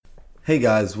Hey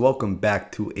guys, welcome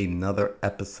back to another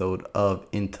episode of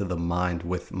Into the Mind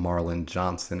with Marlon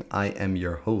Johnson. I am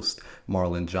your host,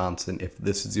 Marlon Johnson. If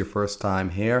this is your first time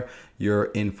here, you're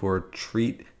in for a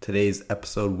treat. Today's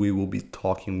episode, we will be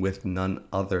talking with none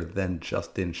other than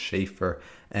Justin Schaefer.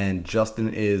 And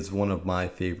Justin is one of my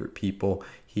favorite people.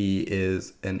 He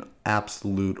is an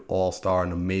absolute all-star,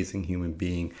 an amazing human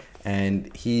being,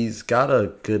 and he's got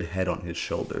a good head on his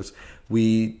shoulders.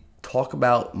 We talk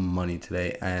about money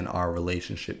today and our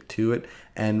relationship to it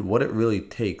and what it really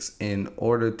takes in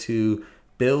order to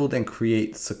build and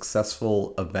create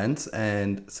successful events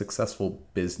and successful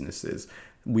businesses.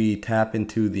 We tap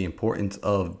into the importance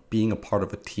of being a part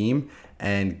of a team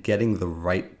and getting the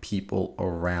right people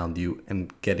around you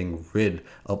and getting rid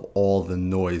of all the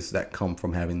noise that come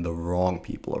from having the wrong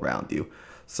people around you.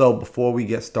 So before we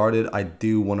get started, I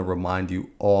do want to remind you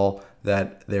all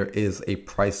that there is a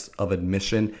price of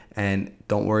admission, and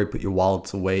don't worry, put your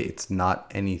wallets away. It's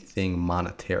not anything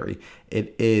monetary.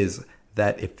 It is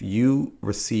that if you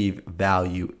receive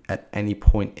value at any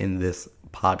point in this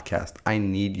podcast, I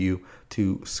need you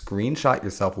to screenshot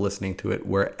yourself listening to it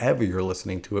wherever you're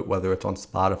listening to it, whether it's on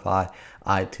Spotify,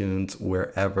 iTunes,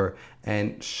 wherever,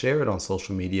 and share it on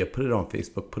social media. Put it on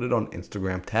Facebook, put it on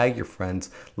Instagram, tag your friends,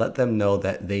 let them know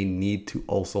that they need to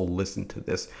also listen to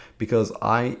this, because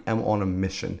I am on a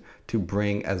mission to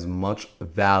bring as much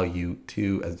value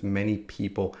to as many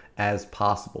people as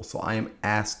possible. So I am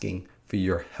asking for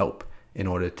your help. In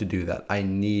order to do that, I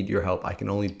need your help. I can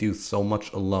only do so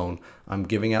much alone. I'm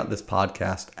giving out this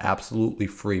podcast absolutely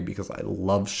free because I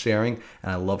love sharing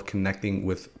and I love connecting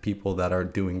with people that are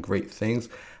doing great things.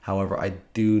 However, I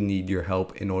do need your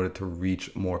help in order to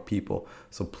reach more people.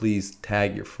 So please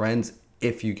tag your friends.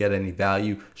 If you get any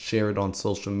value, share it on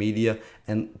social media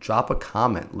and drop a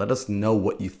comment. Let us know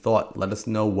what you thought. Let us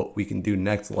know what we can do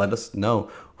next. Let us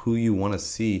know who you want to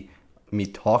see me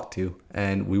talk to,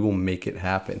 and we will make it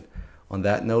happen. On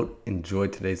that note, enjoy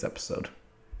today's episode.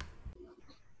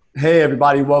 Hey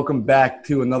everybody, welcome back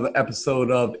to another episode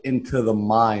of Into the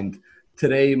Mind.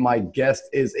 Today, my guest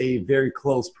is a very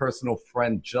close personal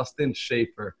friend, Justin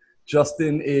Schaefer.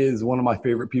 Justin is one of my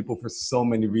favorite people for so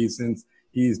many reasons.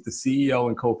 He's the CEO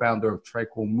and co-founder of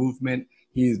Tranquil Movement.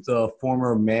 He's the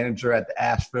former manager at the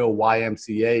Asheville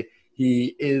YMCA.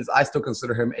 I still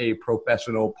consider him a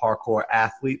professional parkour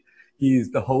athlete.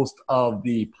 He's the host of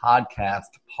the podcast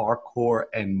Parkour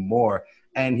and More,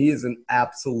 and he is an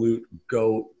absolute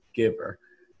go-giver.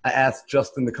 I asked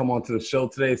Justin to come onto the show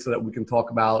today so that we can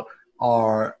talk about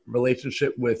our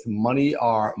relationship with money,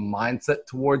 our mindset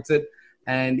towards it.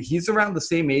 And he's around the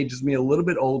same age as me, a little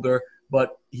bit older,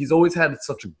 but he's always had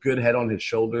such a good head on his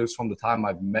shoulders from the time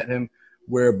I've met him.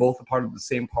 We're both a part of the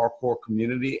same parkour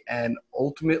community, and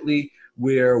ultimately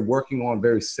we're working on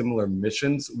very similar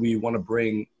missions. We want to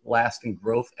bring lasting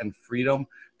growth and freedom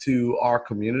to our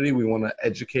community. We want to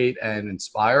educate and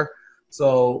inspire.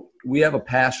 So we have a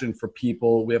passion for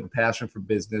people, we have a passion for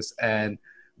business, and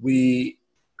we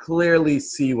clearly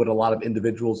see what a lot of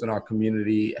individuals in our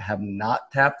community have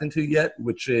not tapped into yet,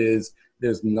 which is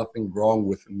there's nothing wrong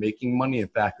with making money. In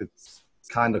fact, it's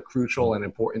kind of crucial and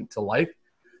important to life.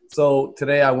 So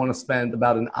today I want to spend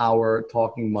about an hour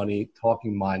talking money,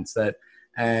 talking mindset,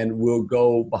 and we'll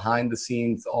go behind the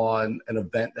scenes on an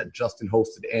event that Justin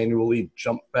hosted annually,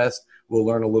 Jump Fest. We'll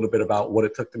learn a little bit about what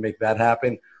it took to make that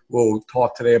happen. We'll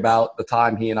talk today about the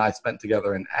time he and I spent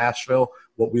together in Asheville,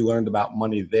 what we learned about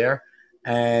money there,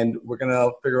 and we're going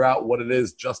to figure out what it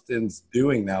is Justin's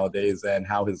doing nowadays and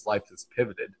how his life has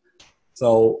pivoted.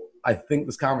 So I think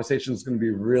this conversation is going to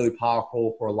be really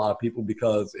powerful for a lot of people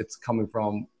because it's coming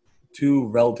from two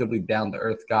relatively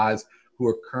down-to-earth guys who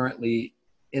are currently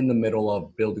in the middle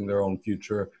of building their own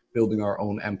future, building our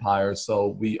own empires. So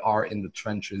we are in the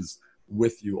trenches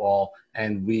with you all,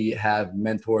 and we have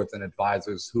mentors and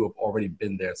advisors who have already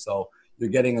been there. So you're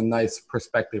getting a nice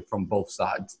perspective from both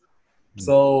sides.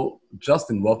 So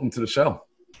Justin, welcome to the show.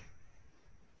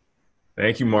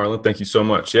 Thank you, Marlon. Thank you so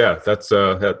much. Yeah, that's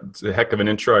a heck of an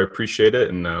intro. I appreciate it,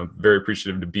 and very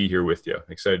appreciative to be here with you.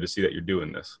 Excited to see that you're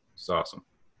doing this. It's awesome.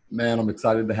 Man, I'm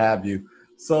excited to have you.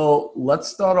 So let's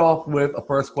start off with a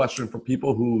first question for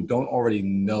people who don't already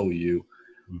know you.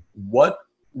 What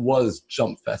was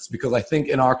Jump Fest? Because I think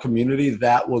in our community,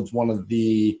 that was one of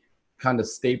the kind of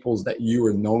staples that you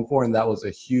were known for, and that was a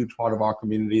huge part of our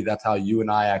community. That's how you and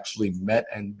I actually met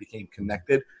and became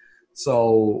connected.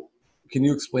 So can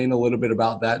you explain a little bit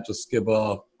about that? Just give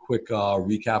a quick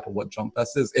recap of what Jump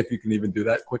Fest is, if you can even do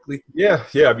that quickly. Yeah.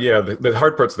 The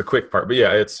hard part's the quick part, but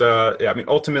yeah, it's I mean,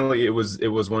 ultimately, it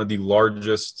was one of the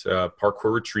largest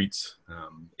parkour retreats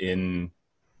in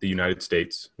the United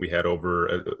States. We had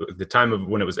over, at the time of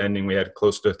when it was ending, we had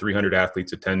close to 300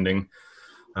 athletes attending.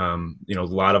 A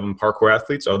lot of them parkour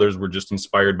athletes. Others were just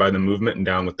inspired by the movement and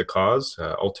down with the cause.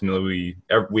 Ultimately,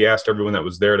 we asked everyone that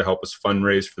was there to help us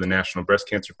fundraise for the National Breast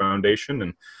Cancer Foundation.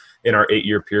 And in our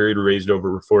 8-year period, we raised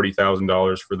over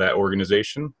 $40,000 for that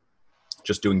organization,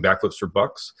 just doing backflips for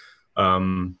bucks.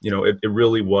 It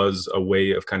really was a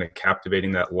way of kind of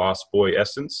captivating that lost boy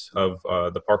essence of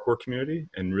the parkour community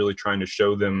and really trying to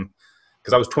show them,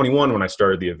 because I was 21 when I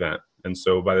started the event. And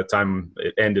so by the time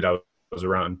it ended, I was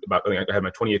around I had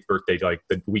my 28th birthday, like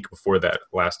the week before that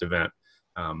last event.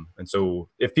 And so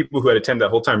if people who had attended that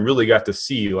whole time really got to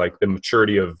see like the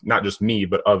maturity of not just me,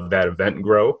 but of that event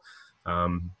grow.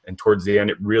 And towards the end,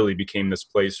 it really became this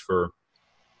place for,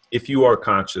 if you are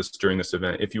conscious during this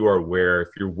event, if you are aware, if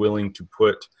you're willing to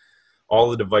put all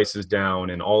the devices down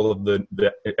and all of the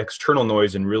external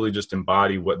noise and really just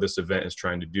embody what this event is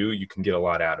trying to do, you can get a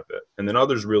lot out of it. And then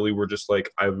others really were just like,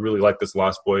 I really like this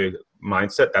lost boy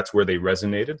mindset. That's where they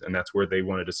resonated and that's where they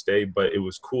wanted to stay. But it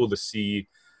was cool to see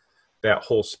that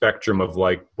whole spectrum of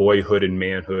like boyhood and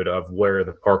manhood of where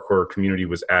the parkour community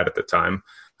was at the time.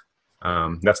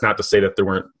 That's not to say that there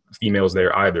weren't females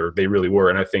there either. They really were.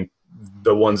 And I think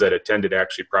the ones that attended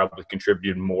actually probably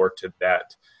contributed more to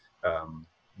that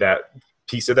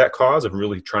piece of that cause of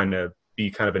really trying to be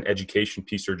kind of an education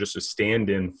piece or just a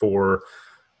stand-in for,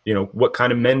 what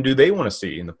kind of men do they want to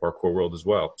see in the parkour world as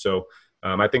well. So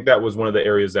I think that was one of the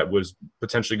areas that was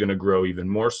potentially going to grow even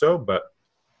more so, but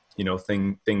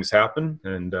things happen.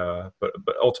 And, but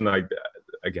ultimately,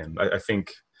 again, I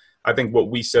think what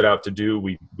we set out to do,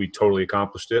 we totally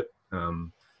accomplished it.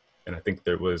 And I think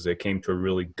it came to a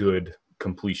really good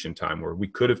completion time where we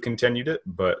could have continued it,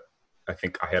 but I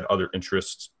think I had other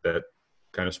interests that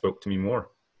kind of spoke to me more.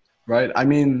 Right. I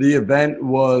mean, the event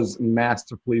was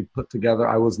masterfully put together.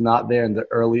 I was not there in the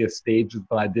earliest stages,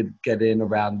 but I did get in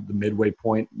around the midway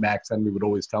point. Max Henry would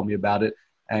always tell me about it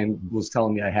and was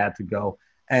telling me I had to go.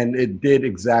 And it did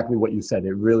exactly what you said.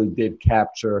 It really did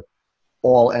capture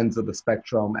all ends of the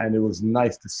spectrum. And it was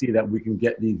nice to see that we can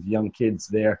get these young kids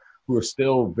there who are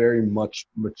still very much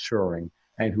maturing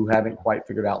and who haven't quite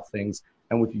figured out things.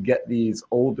 And we could get these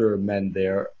older men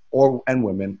there and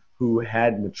women who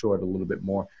had matured a little bit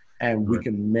more. And we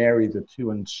can marry the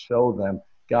two and show them,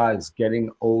 guys,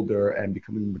 getting older and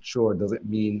becoming mature doesn't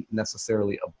mean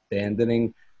necessarily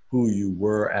abandoning who you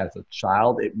were as a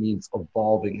child. It means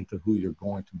evolving into who you're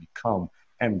going to become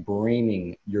and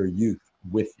bringing your youth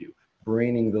with you,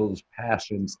 bringing those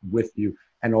passions with you,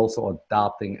 and also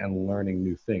adopting and learning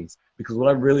new things. Because what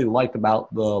I really liked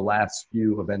about the last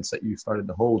few events that you started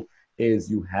to hold is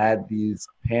you had these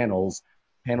panel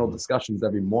discussions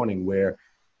every morning where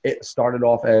it started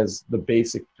off as the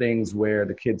basic things where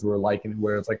the kids were liking,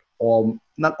 where it's like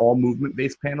not all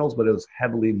movement-based panels, but it was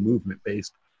heavily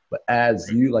movement-based. But as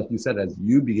you, like you said, as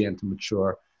you began to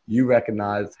mature, you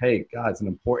recognized, hey, guys, an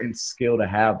important skill to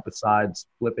have besides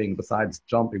flipping, besides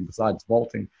jumping, besides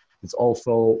vaulting, is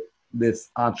also this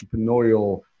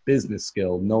entrepreneurial business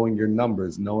skill, knowing your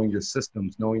numbers, knowing your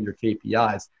systems, knowing your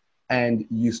KPIs. And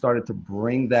you started to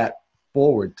bring that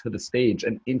forward to the stage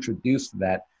and introduce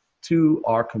that to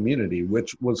our community,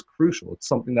 which was crucial. It's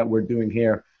something that we're doing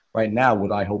here right now.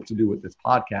 What I hope to do with this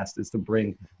podcast is to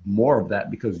bring more of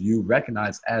that, because you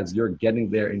recognize as you're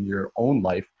getting there in your own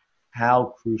life,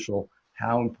 how crucial,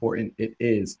 how important it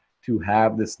is to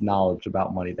have this knowledge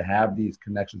about money, to have these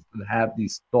connections, to have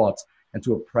these thoughts, and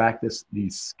to practice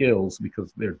these skills,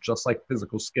 because they're just like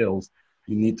physical skills.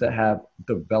 You need to have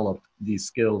developed these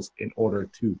skills in order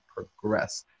to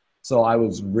progress. So I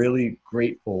was really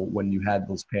grateful when you had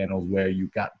those panels where you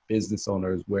got business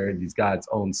owners, where these guys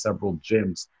own several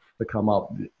gyms, to come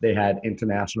up. They had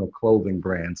international clothing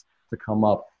brands to come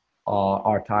up.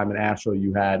 Our time in Asheville,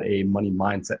 you had a money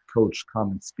mindset coach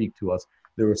come and speak to us.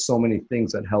 There were so many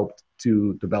things that helped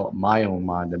to develop my own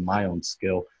mind and my own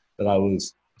skill that I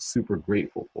was super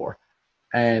grateful for.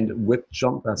 And with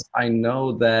Jump Fest, I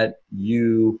know that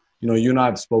you and I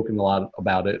have spoken a lot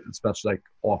about it, especially like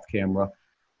off camera,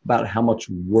 about how much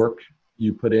work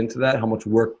you put into that, how much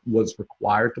work was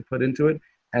required to put into it.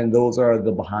 And those are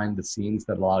the behind the scenes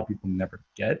that a lot of people never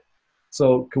get.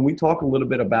 So can we talk a little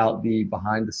bit about the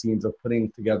behind the scenes of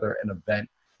putting together an event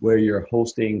where you're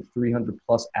hosting 300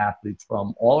 plus athletes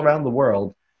from all around the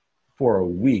world for a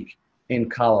week in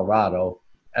Colorado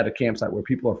at a campsite where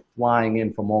people are flying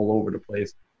in from all over the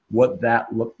place, what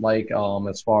that looked like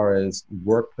as far as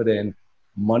work put in,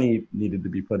 money needed to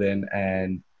be put in,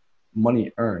 and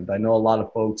money earned. I know a lot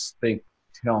of folks think,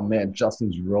 oh man,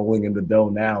 Justin's rolling in the dough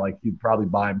now. Like he'd probably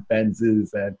buy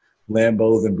Benzes and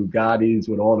Lambos and Bugattis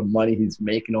with all the money he's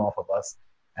making off of us.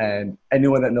 And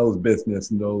anyone that knows business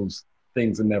knows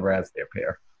things are never as they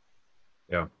appear.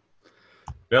 Yeah.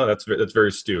 No, that's very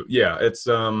astute. Yeah. It's,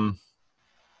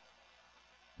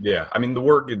 yeah, I mean, the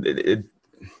work,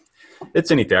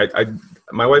 it's anything.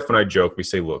 My wife and I joke, we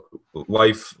say, look,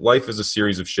 life is a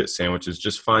series of shit sandwiches.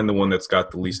 Just find the one that's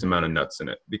got the least amount of nuts in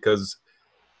it, because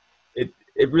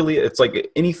it really, it's like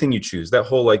anything you choose. That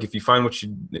whole, like, if you find what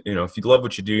if you love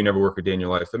what you do, you never work a day in your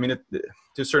life. I mean,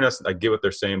 to a certain extent, I get what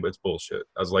they're saying, but it's bullshit.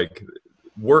 I was like,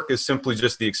 work is simply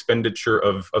just the expenditure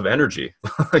of energy.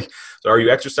 So are you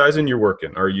exercising? You're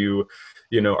working. Are you,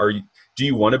 do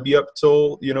you want to be up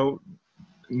till,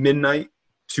 midnight,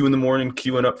 2 a.m,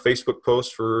 queuing up Facebook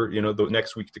posts for, the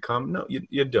next week to come? No,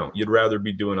 you don't. You'd rather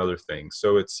be doing other things.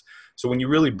 So when you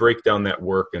really break down that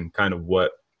work and kind of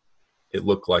what it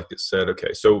looked like, it said,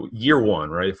 okay, so year one,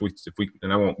 right? If we,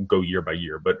 and I won't go year by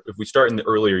year, but if we start in the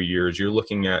earlier years, you're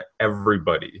looking at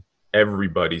everybody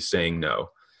saying no.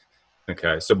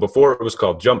 Okay. So before it was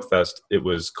called Jump Fest, it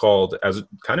was called, as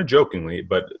kind of jokingly,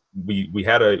 but we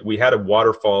had a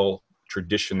waterfall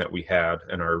tradition that we had,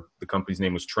 and the company's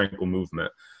name was Tranquil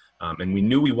Movement. And we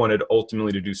knew we wanted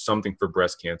ultimately to do something for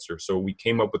breast cancer. So we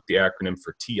came up with the acronym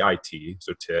for TIT,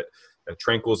 so TIT,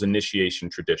 Tranquil's Initiation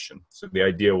Tradition. So the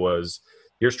idea was,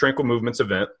 here's Tranquil Movement's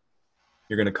event.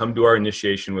 You're going to come do our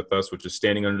initiation with us, which is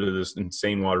standing under this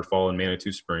insane waterfall in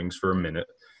Manitou Springs for a minute.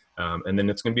 And then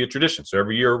it's going to be a tradition. So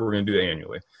every year we're going to do it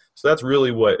annually. So that's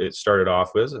really what it started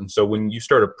off with. And so when you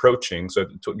start approaching, so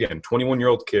again,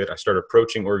 21-year-old kid, I started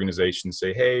approaching organizations,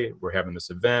 say, hey, we're having this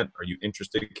event. Are you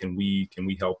interested? Can we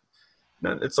help?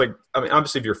 It's like, I mean,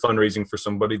 obviously if you're fundraising for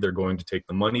somebody, they're going to take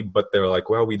the money, but they're like,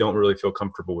 well, we don't really feel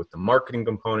comfortable with the marketing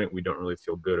component. We don't really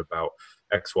feel good about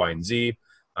X, Y, and Z.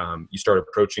 You start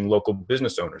approaching local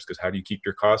business owners, because how do you keep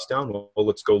your costs down? Well,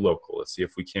 let's go local. Let's see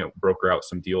if we can't broker out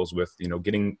some deals with,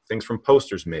 getting things from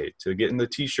posters made, to getting the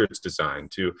t-shirts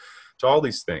designed, to all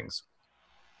these things.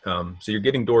 So you're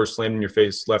getting doors slammed in your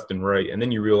face left and right. And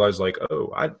then you realize, like,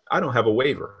 oh, I don't have a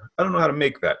waiver. I don't know how to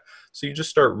make that. So you just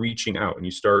start reaching out, and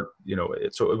you start,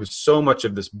 so it was so much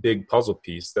of this big puzzle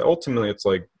piece that ultimately it's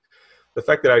like, the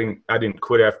fact that I didn't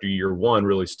quit after year one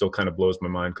really still kind of blows my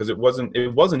mind, because it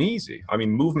wasn't easy. I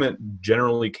mean, movement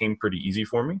generally came pretty easy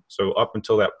for me. So up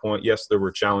until that point, yes, there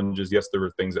were challenges. Yes, there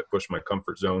were things that pushed my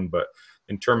comfort zone. But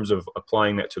in terms of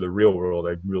applying that to the real world,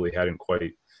 I really hadn't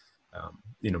quite,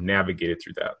 navigated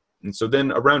through that. And so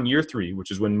then around year 3,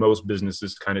 which is when most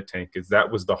businesses kind of tank, is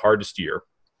that was the hardest year.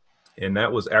 And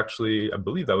that was actually, I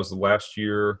believe that was the last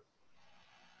year.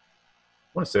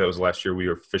 I want to say that was last year we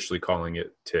were officially calling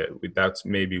it TIT. That's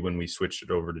maybe when we switched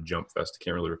it over to Jump Fest. I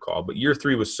can't really recall. But year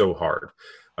 3 was so hard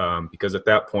because at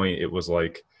that point it was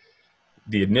like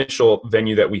the initial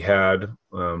venue that we had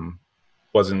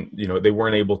wasn't, they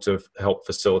weren't able to help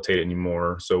facilitate it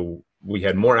anymore. So we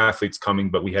had more athletes coming,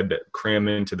 but we had to cram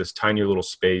into this tiny little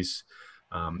space.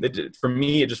 For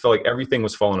me, it just felt like everything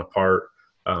was falling apart.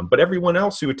 But everyone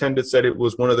else who attended said it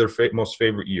was one of their most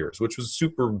favorite years, which was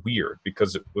super weird,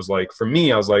 because it was like, for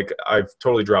me, I was like, I've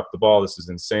totally dropped the ball. This is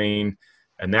insane.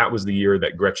 And that was the year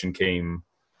that Gretchen came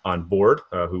on board,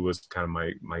 who was kind of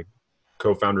my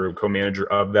co-founder and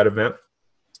co-manager of that event.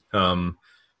 And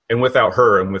without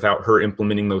her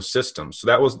implementing those systems. So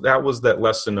that was that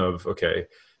lesson of, okay,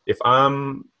 if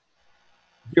I'm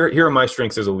here are my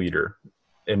strengths as a leader,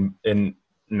 and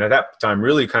at that time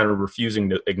really kind of refusing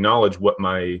to acknowledge what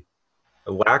my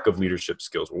lack of leadership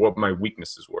skills were, what my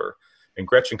weaknesses were. And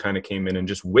Gretchen kind of came in and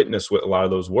just witnessed what a lot of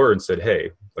those were and said,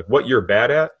 hey, like, what you're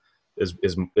bad at is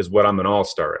what I'm an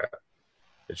all-star at.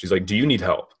 And she's like, do you need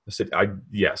help? I said,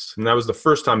 yes. And that was the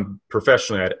first time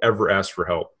professionally I'd ever asked for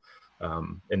help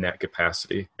in that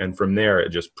capacity. And from there, it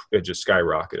just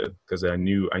skyrocketed, because I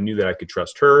knew that I could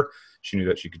trust her. She knew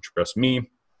that she could trust me.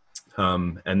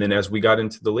 And then as we got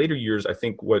into the later years, I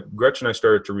think what Gretchen and I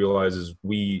started to realize is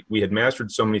we had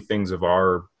mastered so many things of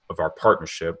our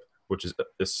partnership, which is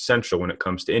essential when it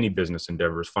comes to any business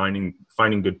endeavors, finding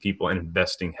good people and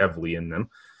investing heavily in them.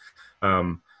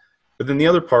 But then the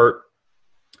other part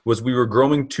was we were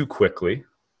growing too quickly.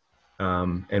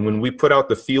 And when we put out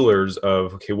the feelers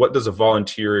of, okay, what does a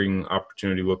volunteering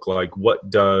opportunity look like? What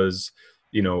does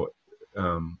it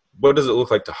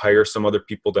look like to hire some other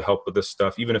people to help with this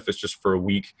stuff, even if it's just for a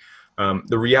week?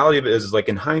 The reality of it is, like,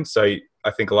 in hindsight,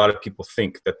 I think a lot of people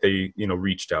think that they,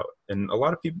 reached out, and a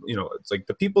lot of people, it's like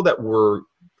the people that were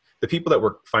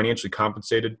financially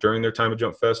compensated during their time at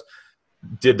Jump Fest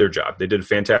did their job. They did a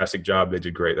fantastic job. They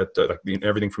did great.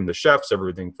 Everything from the chefs,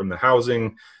 everything from the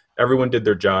housing, everyone did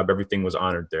their job. Everything was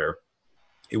honored there.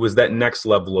 It was that next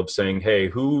level of saying, hey,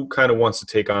 who kind of wants to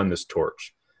take on this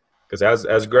torch? because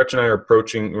as Gretchen and I are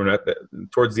approaching,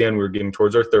 towards the end, we were getting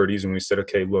towards our 30s, and we said,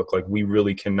 okay, look, like we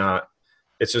really cannot.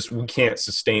 It's just we can't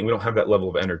sustain. We don't have that level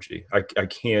of energy. I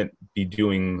can't be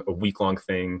doing a week-long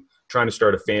thing, trying to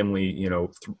start a family,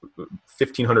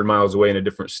 1,500 miles away in a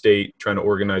different state, trying to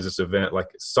organize this event. Like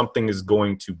something is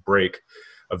going to break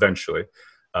eventually.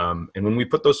 And when we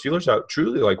put those feelers out,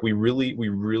 truly, like we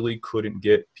really couldn't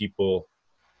get people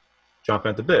chomping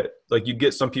at the bit. Like you'd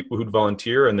get some people who'd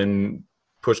volunteer, and then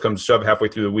push comes to shove halfway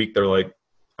through the week, they're like,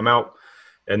 I'm out.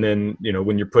 And then,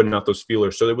 when you're putting out those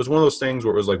feelers. So it was one of those things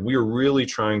where it was like, we were really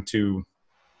trying to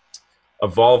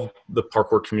evolve the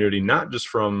parkour community, not just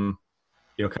from,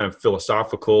 kind of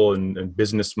philosophical and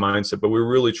business mindset, but we were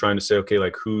really trying to say, okay,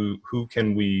 like who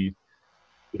can we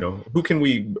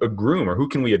groom, or who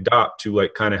can we adopt to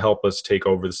like kind of help us take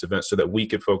over this event so that we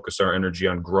could focus our energy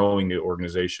on growing the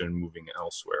organization and moving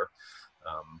elsewhere.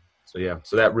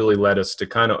 So that really led us to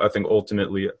kind of, I think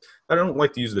ultimately, I don't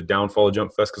like to use the downfall of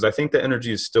Jump Fest because I think the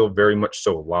energy is still very much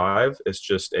so alive. It's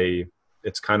just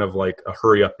it's kind of like a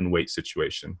hurry up and wait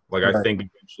situation. Like right. I think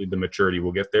eventually the maturity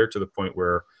will get there to the point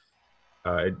where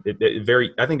I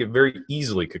think it very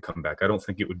easily could come back. I don't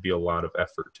think it would be a lot of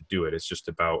effort to do it. It's just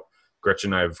about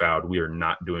Gretchen and I have vowed we are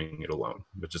not doing it alone.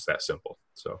 It's just that simple.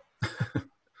 So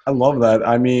I love that.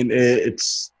 I mean,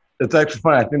 it's actually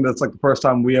funny. I think that's like the first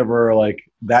time we ever like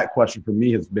that question for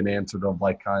me has been answered of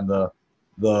like kind of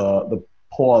the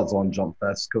pause on Jump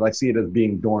Fest, because I see it as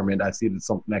being dormant. I see it as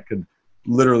something that could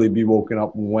literally be woken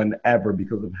up whenever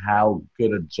because of how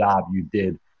good a job you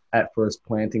did at first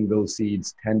planting those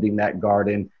seeds, tending that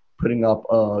garden, putting up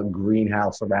a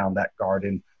greenhouse around that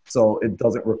garden. So it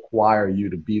doesn't require you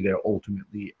to be there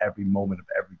ultimately every moment of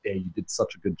every day. You did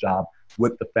such a good job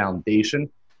with the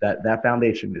foundation that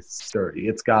foundation is sturdy.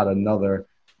 It's got another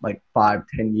like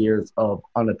 5-10 years of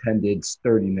unattended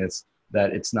sturdiness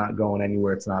that it's not going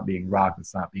anywhere. It's not being rocked.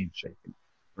 It's not being shaken.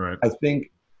 Right. I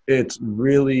think it's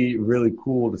really, really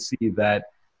cool to see that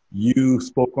you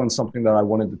spoke on something that I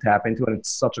wanted to tap into, and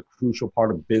it's such a crucial part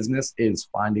of business is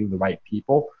finding the right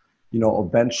people.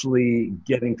 Eventually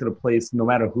getting to the place, no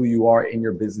matter who you are in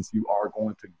your business, you are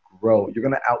going to grow. You're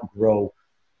going to outgrow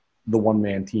the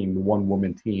one-man team, the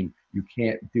one-woman team. You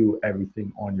can't do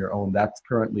everything on your own. That's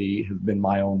currently has been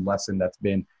my own lesson that's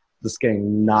been just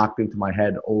getting knocked into my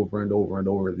head over and over and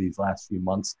over these last few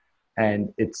months.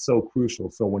 And it's so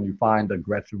crucial. So when you find a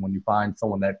Gretchen, when you find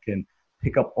someone that can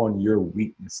pick up on your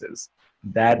weaknesses,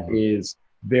 that is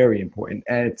very important.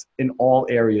 And it's in all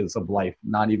areas of life,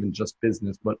 not even just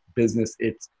business, but business,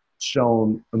 it's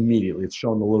shown immediately. It's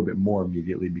shown a little bit more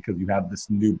immediately because you have this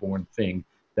newborn thing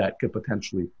that could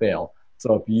potentially fail.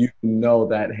 So if you know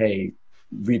that, hey,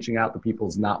 reaching out to people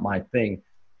is not my thing,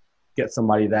 get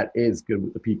somebody that is good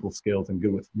with the people skills and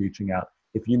good with reaching out.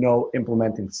 If you know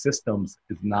implementing systems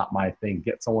is not my thing,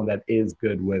 get someone that is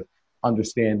good with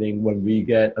understanding when we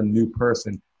get a new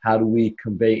person, how do we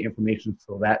convey information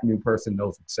so that new person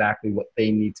knows exactly what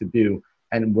they need to do,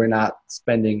 and we're not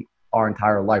spending our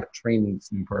entire life training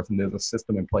this new person. There's a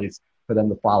system in place for them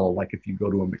to follow, like if you go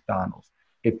to a McDonald's.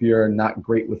 If you're not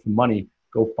great with money,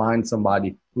 go find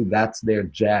somebody who that's their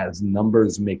jazz.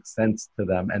 Numbers make sense to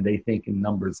them, and they think in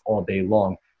numbers all day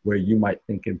long, where you might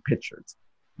think in pictures.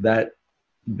 That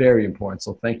very important.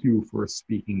 So thank you for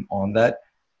speaking on that.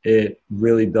 It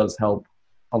really does help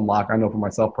unlock, I know for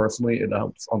myself personally, it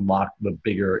helps unlock the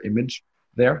bigger image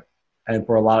there. And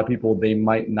for a lot of people, they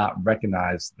might not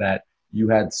recognize that you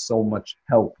had so much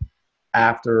help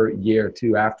after year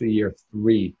 2, after year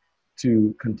 3,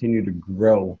 to continue to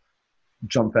grow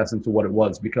Jump Fest into what it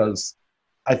was. Because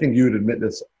I think you would admit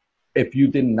this, if you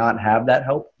did not have that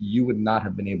help, you would not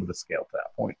have been able to scale to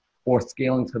that point, or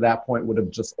scaling to that point would have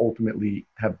just ultimately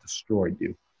have destroyed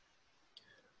you.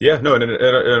 Yeah, no, and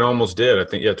it almost did. I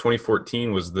think,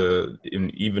 2014 was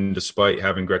even despite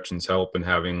having Gretchen's help and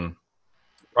having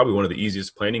probably one of the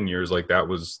easiest planning years, like that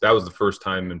was the first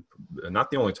time, and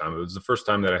not the only time, it was the first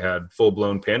time that I had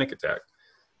full-blown panic attack.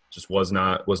 Just was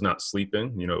not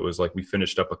sleeping. It was like we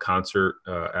finished up a concert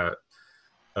at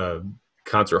a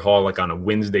concert hall like on a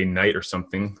Wednesday night or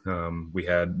something. We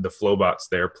had the Flowbots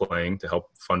there playing to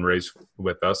help fundraise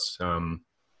with us.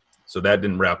 So that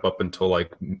didn't wrap up until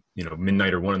like,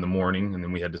 midnight or 1 a.m. And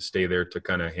then we had to stay there to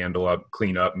kind of handle up,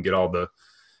 clean up, and get all the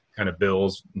kind of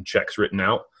bills and checks written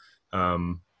out.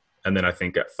 And then I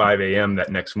think at 5 a.m.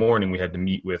 that next morning, we had to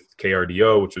meet with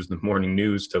KRDO, which was the morning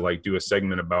news, to like do a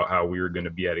segment about how we were going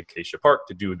to be at Acacia Park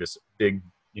to do this big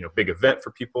event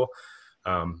for people.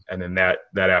 And then that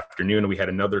afternoon, we had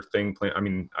another thing planned.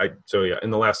 In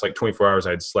the last like 24 hours,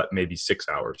 I had slept maybe 6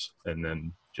 hours, and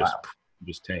then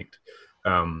just tanked.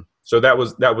 So that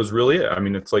was really it. I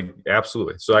mean, it's like,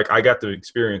 absolutely. So like I got to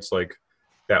experience like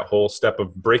that whole step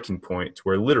of breaking point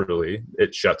where literally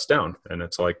it shuts down, and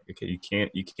it's like, okay, you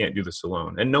can't do this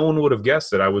alone. And no one would have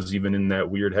guessed that I was even in that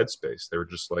weird headspace. They were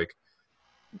just like,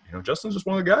 Justin's just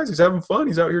one of the guys. He's having fun.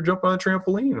 He's out here jumping on a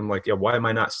trampoline. I'm like, yeah, why am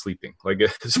I not sleeping? Like,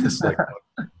 it's just like,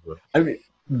 I mean,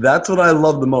 that's what I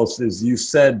love the most is you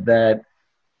said that,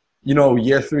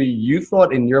 year 3, you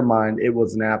thought in your mind it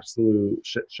was an absolute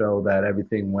shit show, that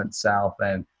everything went south,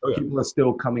 and people are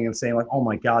still coming and saying like, oh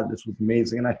my God, this was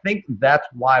amazing. And I think that's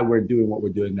why we're doing what we're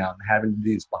doing now and having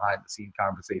these behind the scene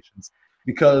conversations,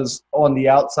 because on the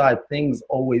outside, things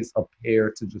always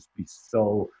appear to just be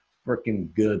so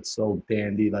freaking good, so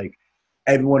dandy. Like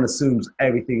everyone assumes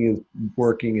everything is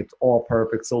working. It's all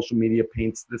perfect. Social media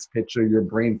paints this picture. Your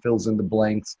brain fills in the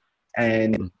blanks.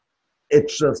 And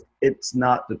it's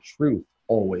not the truth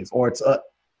always, or it's a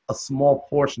small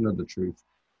portion of the truth,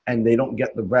 and they don't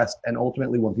get the rest. And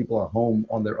ultimately, when people are home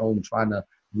on their own trying to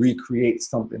recreate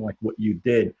something like what you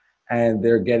did, and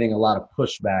they're getting a lot of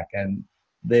pushback and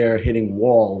they're hitting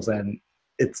walls and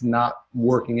it's not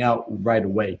working out right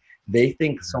away, they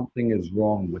think something is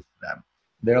wrong with them.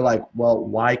 They're like, well,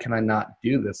 why can I not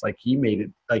do this? Like he made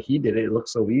it, like he did it. It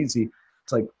looks so easy.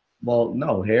 It's like, well,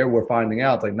 no, here we're finding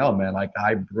out. It's like, no, man, like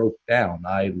I broke down.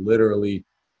 I literally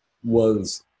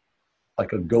was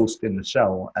like a ghost in the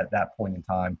shell at that point in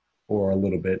time for a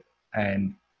little bit.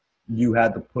 And you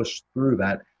had to push through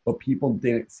that. But people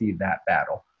didn't see that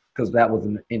battle because that was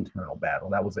an internal battle.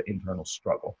 That was an internal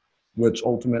struggle, which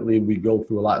ultimately we go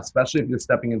through a lot, especially if you're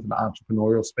stepping into the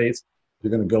entrepreneurial space. You're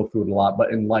going to go through it a lot.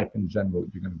 But in life in general,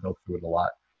 you're going to go through it a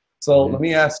lot. So let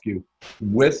me ask you,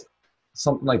 with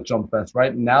something like Jump Fest,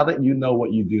 right? Now that you know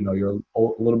what you do know, you're a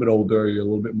little bit older, you're a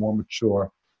little bit more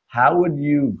mature. How would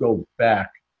you go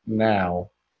back now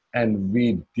and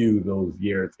redo those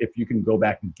years? If you can go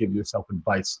back and give yourself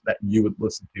advice that you would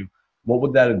listen to, what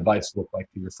would that advice look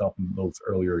like to yourself in those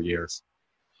earlier years?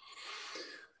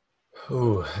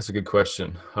 Oh, that's a good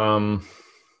question. Yeah,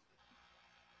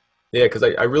 because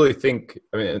I really think,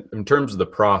 I mean, in terms of the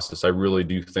process, I really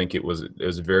do think it was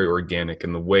very organic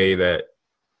in the way that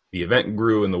the event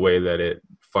grew and the way that it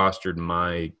fostered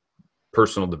my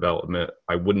personal development.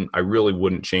 I really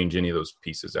wouldn't change any of those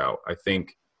pieces out. I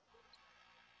think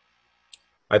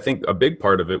a big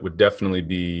part of it would definitely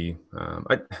be,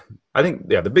 I think,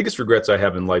 the biggest regrets I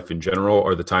have in life in general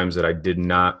are the times that I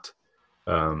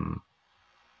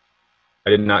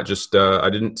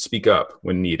didn't speak up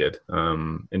when needed,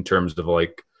 in terms of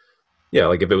like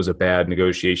if it was a bad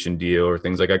negotiation deal or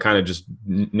things, like I kind of just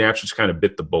naturally just kind of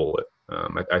bit the bullet.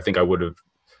 I think I would have,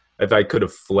 if I could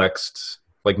have flexed,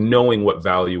 like knowing what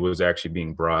value was actually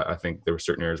being brought, I think there were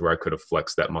certain areas where I could have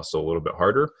flexed that muscle a little bit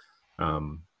harder,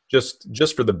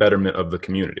 just for the betterment of the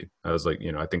community. I was like,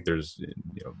 I think there's,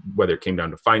 whether it came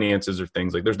down to finances or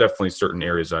things, like there's definitely certain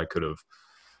areas I could have,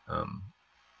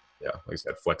 like I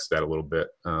said, flex that a little bit.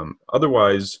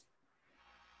 Otherwise,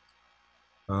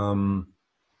 I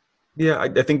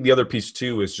think the other piece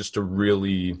too is just to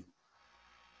really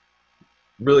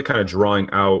kind of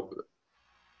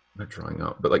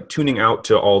but like tuning out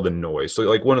to all the noise. So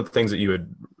like one of the things that you had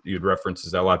referenced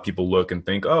is that a lot of people look and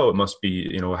think, oh, it must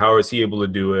be, how is he able to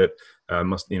do it? It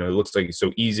looks like it's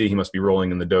so easy. He must be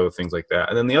rolling in the dough, things like that.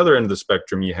 And then the other end of the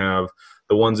spectrum, you have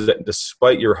the ones that,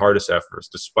 despite your hardest efforts,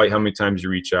 despite how many times you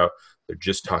reach out, they're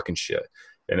just talking shit.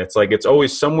 And it's like, it's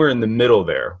always somewhere in the middle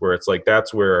there where it's like,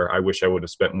 that's where I wish I would have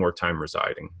spent more time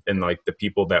residing. And like the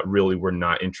people that really were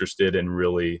not interested and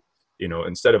really,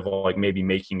 instead of like maybe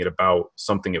making it about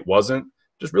something it wasn't,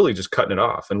 just cutting it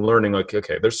off and learning like,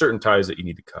 okay, there's certain ties that you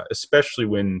need to cut, especially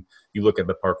when you look at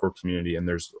the parkour community and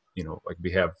there's, like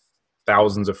we have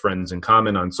thousands of friends in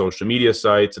common on social media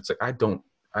sites. It's like, I don't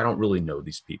really know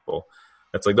these people.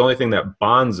 That's like the only thing that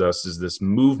bonds us is this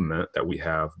movement that we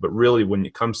have. But really when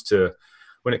it comes to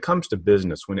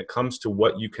business, when it comes to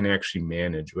what you can actually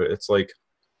manage, it's like,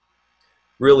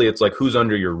 really, it's like who's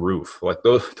under your roof. Like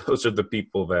those are the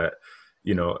people that,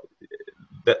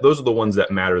 those are the ones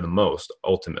that matter the most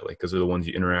ultimately, because they're the ones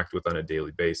you interact with on a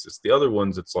daily basis. The other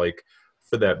ones, it's like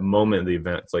for that moment of the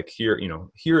event, it's like here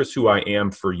is who I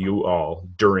am for you all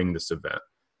during this event.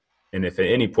 And if at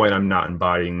any point I'm not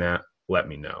embodying that, let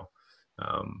me know.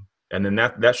 And then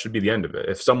that should be the end of it.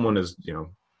 If someone is,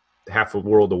 half a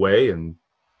world away and,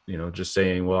 just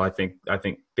saying, well, I think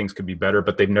things could be better,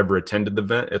 but they've never attended the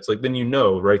event. It's like, then,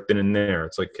 right then and there,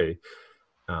 it's like, okay,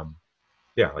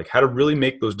 like how to really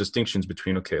make those distinctions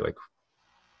between, okay, like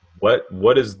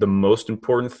what is the most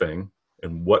important thing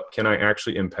and what can I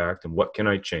actually impact and what can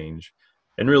I change?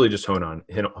 and really just hone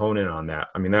in on that.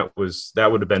 I mean, that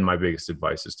would have been my biggest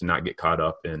advice, is to not get caught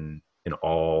up in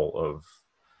all of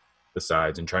the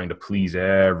sides and trying to please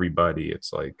everybody.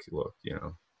 It's like, look,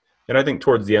 and I think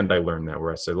towards the end I learned that,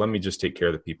 where I said, let me just take care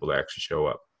of the people that actually show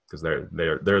up, because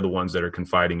they're the ones that are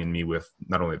confiding in me with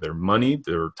not only their money,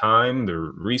 their time, their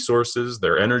resources,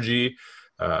 their energy.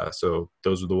 So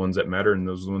those are the ones that matter, and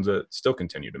those are the ones that still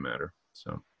continue to matter.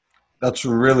 So that's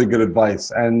really good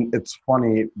advice. And it's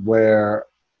funny where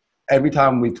every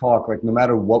time we talk, like no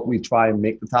matter what we try and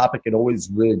make the topic, it always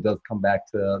really does come back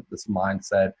to this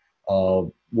mindset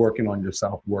of working on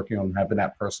yourself, working on having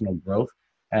that personal growth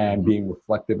and being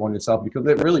reflective on yourself, because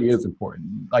it really is important.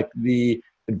 Like the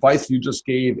advice you just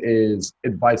gave is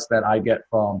advice that I get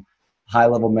from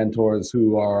high-level mentors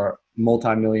who are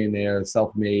multimillionaires,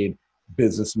 self-made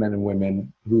businessmen and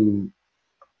women who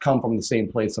come from the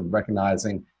same place of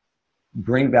recognizing,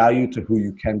 bring value to who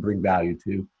you can bring value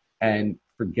to, and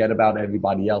forget about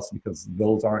everybody else, because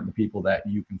those aren't the people that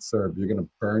you can serve. You're going to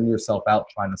burn yourself out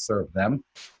trying to serve them.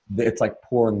 It's like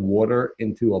pouring water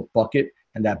into a bucket,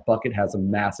 and that bucket has a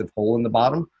massive hole in the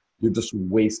bottom. You're just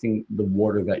wasting the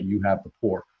water that you have to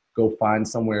pour. Go find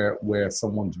somewhere where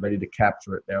someone's ready to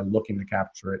capture it. They're looking to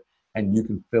capture it, and you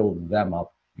can fill them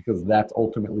up, because that's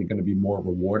ultimately going to be more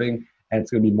rewarding, and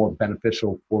it's going to be more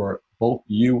beneficial for both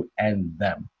you and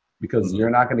them, because you're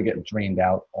not going to get drained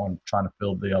out on trying to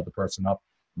fill the other person up.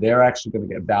 They're actually going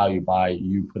to get value by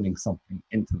you putting something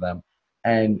into them,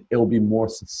 and it'll be more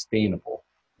sustainable,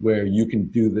 where you can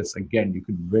do this again. You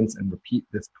could rinse and repeat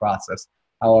this process.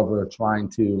 However, trying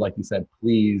to, like you said,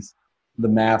 please the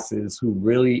masses, who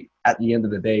really, at the end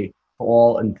of the day, for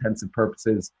all intents and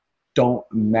purposes, don't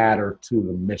matter to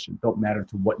the mission, don't matter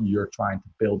to what you're trying to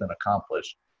build and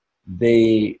accomplish.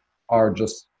 They are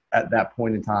just at that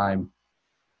point in time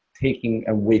taking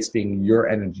and wasting your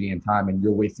energy and time, and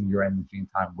you're wasting your energy and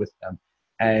time with them.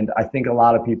 And I think a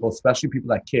lot of people, especially people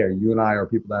that care, you and I are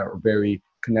people that are very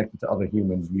connected to other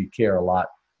humans. We care a lot.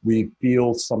 We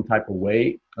feel some type of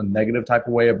way, a negative type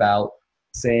of way about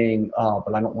saying, oh,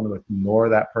 but I don't want to ignore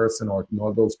that person or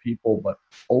ignore those people. But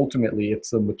ultimately,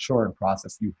 it's a maturing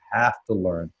process. You have to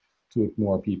learn to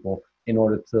ignore people in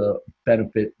order to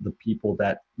benefit the people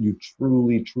that you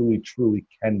truly, truly, truly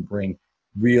can bring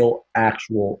real,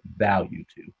 actual value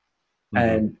to.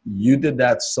 And you did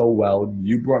that so well.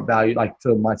 You brought value, like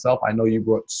to myself. I know you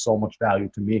brought so much value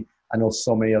to me. I know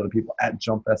so many other people at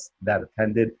Jump Fest that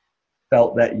attended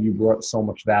felt that you brought so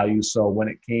much value. So when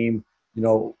it came,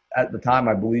 at the time,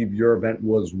 I believe your event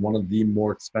was one of the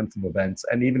more expensive events.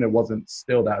 And even it wasn't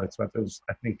still that expensive. It was,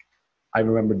 I think I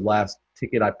remember the last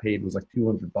ticket I paid was like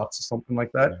 $200 or something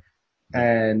like that.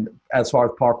 And as far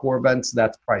as parkour events,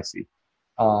 that's pricey.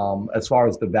 As far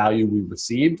as the value we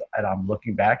received, and I'm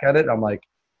looking back at it, I'm like,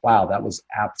 wow, that was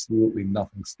absolutely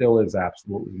nothing. Still is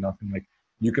absolutely nothing. Like,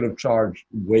 you could have charged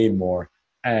way more,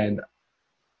 and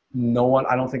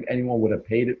I don't think anyone would have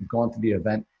paid it, gone to the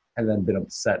event, and then been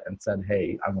upset and said,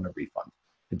 hey, I want a refund.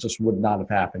 It just would not have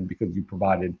happened, because you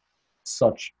provided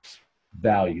such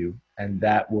value, and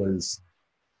that was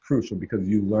crucial, because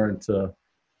you learned to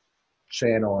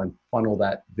channel and funnel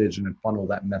that vision and funnel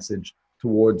that message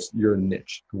towards your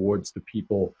niche, towards the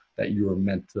people that you were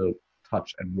meant to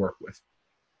touch and work with.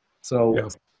 So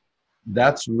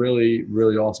that's really,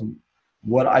 really awesome.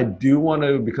 What I do want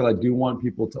to, because I do want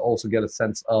people to also get a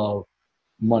sense of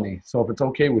money. So if it's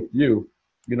okay with you,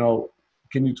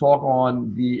 can you talk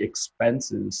on the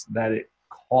expenses that it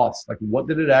cost? Like, what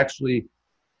did it actually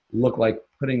look like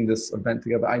putting this event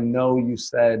together? I know you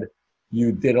said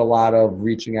you did a lot of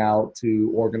reaching out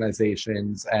to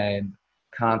organizations and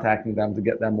contacting them to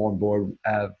get them on board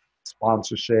as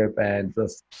sponsorship and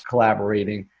just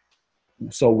collaborating.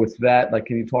 So with that, like,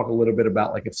 can you talk a little bit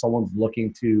about, like, if someone's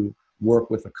looking to work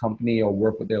with a company or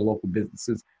work with their local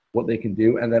businesses, what they can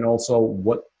do? And then also,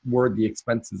 what were the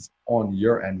expenses on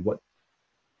your end? What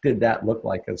did that look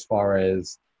like as far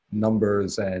as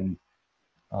numbers and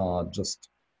just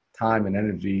time and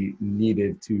energy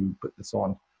needed to put this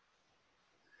on?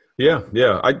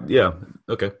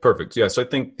 Okay, perfect. Yeah, so I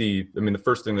think the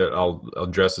first thing that I'll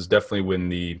address is definitely when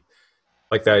the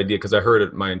idea, because I heard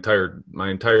it my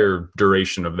entire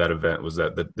duration of that event was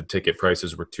that the ticket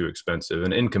prices were too expensive,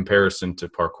 and in comparison to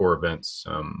parkour events,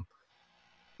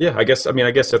 I guess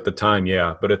at the time,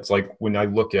 but it's like, when I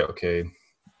look at, okay,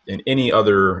 in any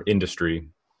other industry,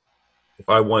 if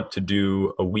I want to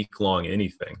do a week-long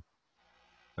anything,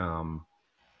 minimum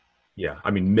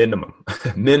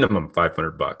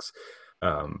 $500.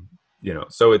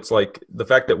 So it's like the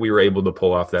fact that we were able to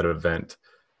pull off that event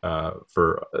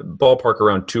for a ballpark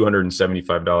around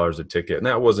 $275 a ticket. And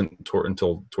that wasn't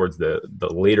until towards the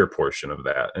later portion of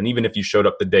that. And even if you showed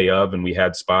up the day of and we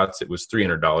had spots, it was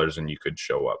 $300 and you could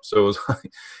show up. So it was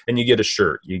like, and you get a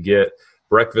shirt, you get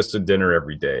breakfast and dinner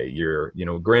every day. You're,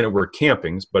 granted we're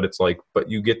campings, but it's like, but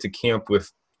you get to camp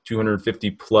with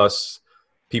 250 plus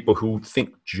people who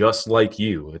think just like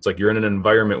you. It's like you're in an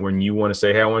environment when you want to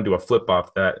say, hey, I want to do a flip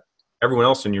off, that everyone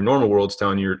else in your normal world is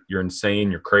telling you you're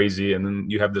insane, you're crazy. And then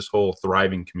you have this whole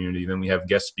thriving community. Then we have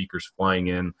guest speakers flying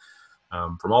in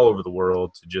from all over the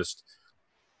world to just,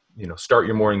 start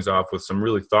your mornings off with some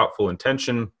really thoughtful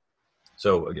intention.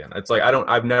 So again, it's like,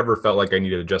 I've never felt like I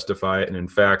needed to justify it. And in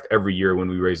fact, every year when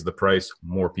we raised the price,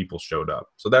 more people showed up.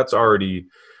 So that's already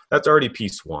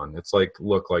piece one. It's like,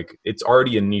 look, like it's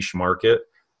already a niche market.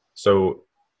 So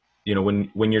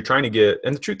when you're trying to get,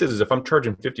 and the truth is if I'm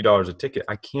charging $50 a ticket,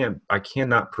 I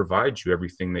cannot provide you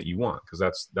everything that you want,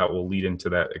 because that will lead into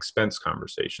that expense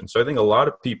conversation. So I think a lot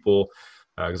of people,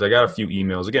 because I got a few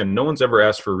emails, again, no one's ever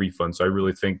asked for a refund. So I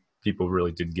really think people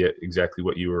really did get exactly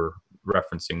what you were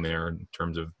referencing there in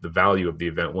terms of the value of the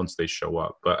event once they show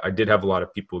up. But I did have a lot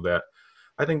of people that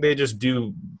I think they just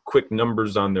do quick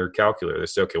numbers on their calculator. They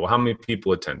say, okay, well, how many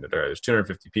people attended? All right, there's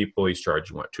 250 people. He's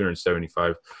charging what,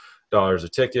 $275 a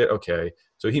ticket. Okay.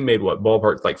 So he made what,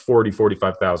 ballpark, like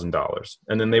 $45,000.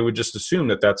 And then they would just assume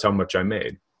that that's how much I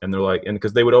made. And they're like, and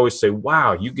because they would always say,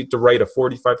 wow, you get to write a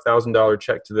 $45,000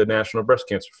 check to the National Breast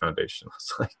Cancer Foundation. I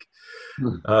was like,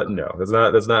 no, that's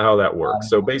not how that works.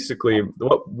 So basically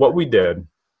what we did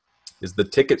is the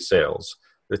ticket sales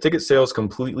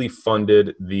completely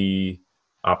funded the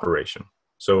operation.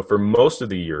 So for most of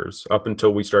the years, up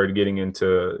until we started getting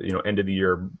into, end of the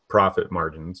year profit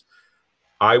margins,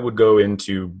 I would go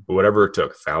into whatever it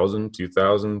took, $1,000,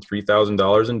 $2,000,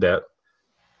 $3,000 in debt,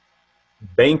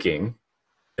 banking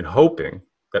and hoping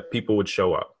that people would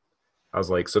show up. I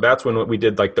was like, so that's when what we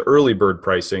did, like the early bird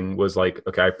pricing was like,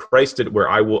 okay, I priced it where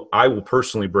I will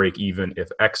personally break even if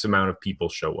X amount of people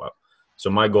show up.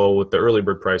 So my goal with the early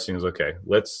bird pricing is, okay,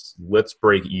 let's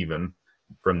break even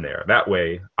from there. That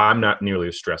way I'm not nearly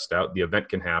as stressed out. The event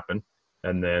can happen.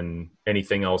 And then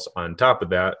anything else on top of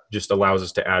that just allows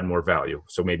us to add more value.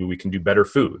 So maybe we can do better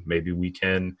food. Maybe we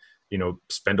can,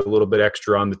 spend a little bit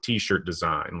extra on the t-shirt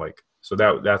design. Like, so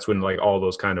that's when like all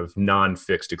those kind of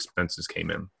non-fixed expenses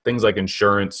came in. Things like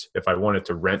insurance. If I wanted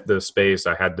to rent the space,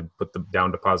 I had to put the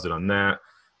down deposit on that.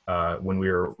 When we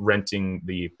were renting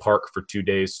the park for 2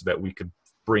 days so that we could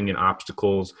bring in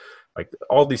obstacles, like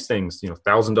all these things,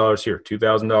 $1,000 here,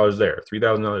 $2,000 there,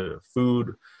 $3,000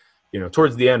 food.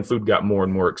 Towards the end, food got more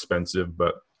and more expensive,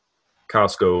 but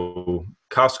Costco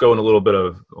and a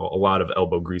lot of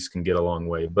elbow grease can get a long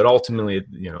way. But ultimately,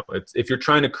 it's, if you're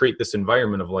trying to create this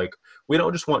environment of like, we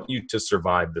don't just want you to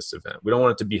survive this event. We don't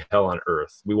want it to be hell on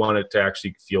earth. We want it to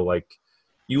actually feel like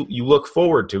you look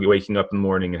forward to waking up in the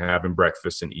morning and having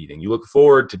breakfast and eating. You look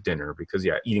forward to dinner because,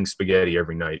 eating spaghetti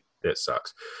every night, it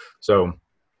sucks. So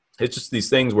it's just these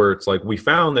things where it's like we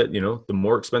found that, the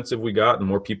more expensive we got, the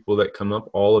more people that come up,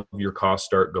 all of your costs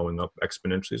start going up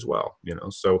exponentially as well,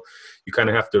 So you kind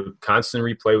of have to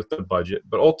constantly replay with the budget.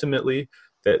 But ultimately,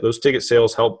 those ticket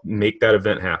sales help make that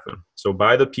event happen. So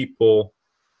by the people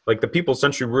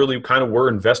essentially really kind of were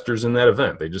investors in that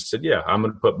event. They just said, yeah, I'm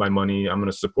going to put my money, I'm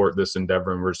going to support this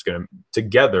endeavor, and we're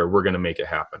going to make it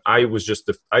happen. I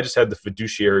just had the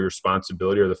fiduciary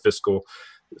responsibility or the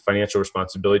financial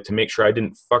responsibility to make sure I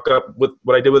didn't fuck up with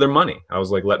what I did with their money. I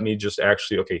was like, let me just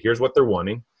actually, okay, here's what they're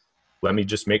wanting. Let me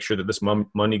just make sure that this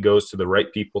money goes to the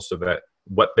right people so that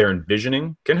what they're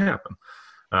envisioning can happen.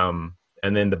 And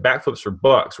then the backflips for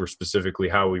bucks were specifically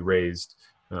how we raised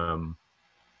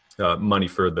money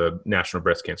for the National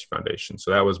Breast Cancer Foundation.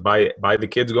 So that was by the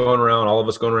kids going around, all of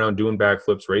us going around doing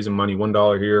backflips, raising money,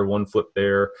 $1 here, one flip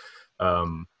there.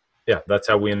 That's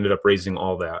how we ended up raising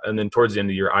all that. And then towards the end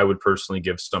of the year, I would personally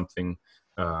give something.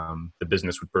 The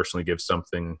business would personally give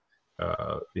something,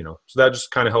 so that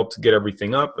just kind of helped get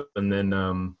everything up. And then,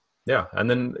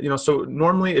 so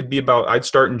normally it'd be I'd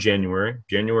start in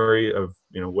January of,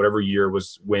 whatever year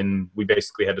was when we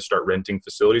basically had to start renting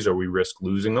facilities or we risk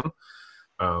losing them.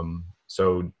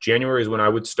 So January is when I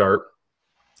would start.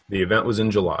 The event was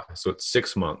in July. So it's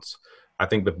 6 months. I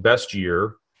think the best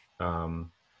year,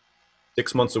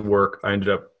 6 months of work, I ended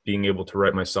up being able to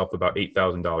write myself about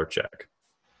 $8,000 check,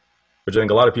 which I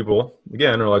think a lot of people,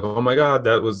 again, are like, oh my God,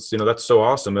 that was, that's so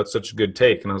awesome. That's such a good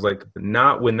take. And I was like,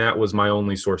 not when that was my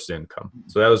only source of income.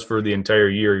 So that was for the entire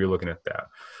year. You're looking at that.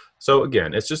 So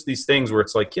again, it's just these things where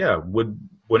it's like, yeah, would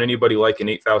anybody like an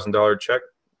 $8,000 check?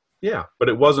 Yeah, but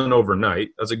it wasn't overnight.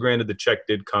 As a granted, the check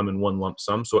did come in one lump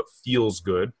sum, so it feels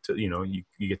good to, you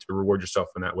get to reward yourself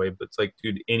in that way. But it's like,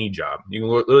 dude, any job, you can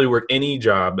literally work any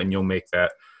job and you'll make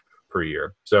that per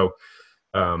year. So,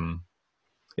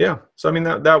 yeah. So, I mean,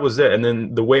 that was it. And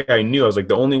then the way I knew, I was like,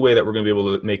 the only way that we're going to be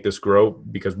able to make this grow,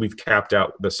 because we've capped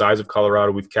out the size of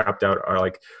Colorado, we've capped out our,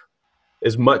 like,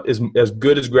 as much as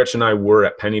good as Gretchen and I were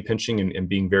at penny pinching and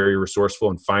being very resourceful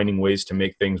and finding ways to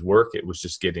make things work, it was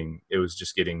just getting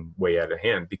way out of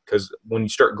hand. Because when you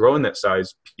start growing that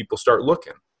size, people start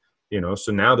looking,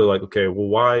 so now they're like, okay, well,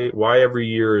 why every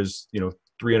year is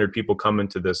 300 people come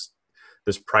into this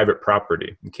private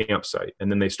property and campsite,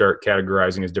 and then they start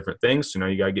categorizing as different things. So now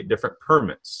you got to get different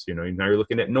permits. Now you're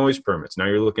looking at noise permits. Now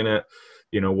you're looking at,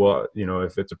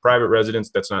 if it's a private residence,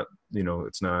 that's not,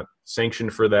 it's not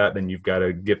sanctioned for that, then you've got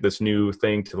to get this new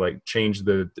thing to like change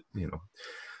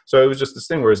so it was just this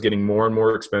thing where it's getting more and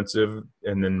more expensive.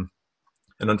 And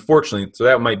unfortunately, so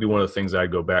that might be one of the things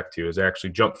I'd go back to, is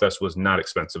actually Jump Fest was not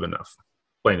expensive enough,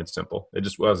 plain and simple. It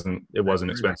just wasn't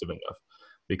expensive enough,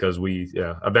 because we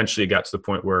eventually got to the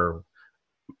point where,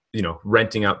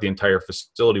 renting out the entire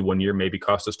facility one year maybe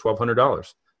cost us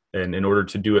 $1,200. And in order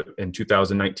to do it in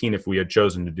 2019, if we had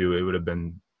chosen to do it, it would have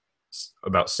been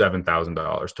about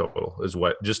 $7,000 total, is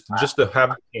what just to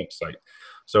have a campsite.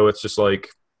 So it's just like,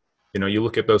 you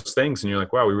look at those things and you're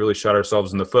like, wow, we really shot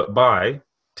ourselves in the foot by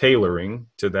tailoring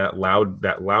to that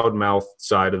loudmouth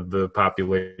side of the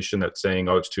population that's saying,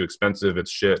 oh, it's too expensive,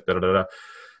 it's shit, da da da.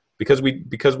 Because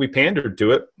we pandered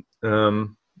to it.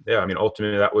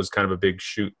 Ultimately that was kind of a big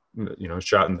shot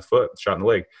in the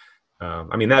leg.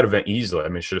 That event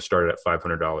easily, should have started at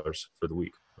 $500 for the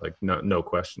week. Like, no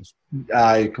questions.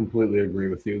 I completely agree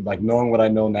with you. Like, knowing what I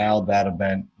know now, that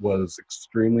event was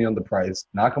extremely underpriced.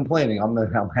 Not complaining.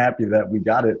 I'm happy that we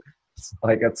got it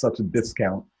like at such a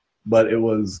discount, but it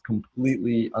was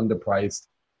completely underpriced,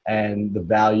 and the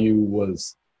value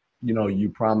was, you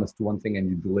promised one thing and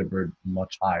you delivered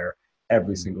much higher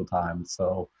every single time.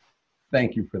 So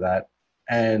thank you for that.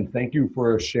 And thank you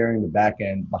for sharing the back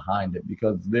end behind it,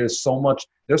 because there's so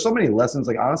many lessons.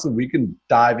 Like, honestly, we can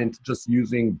dive into just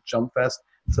using Jump Fest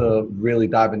to really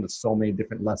dive into so many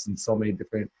different lessons, so many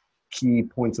different key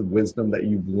points of wisdom that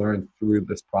you've learned through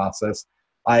this process.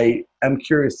 I am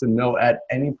curious to know, at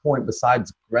any point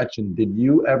besides Gretchen, did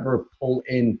you ever pull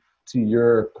in to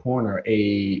your corner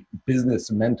a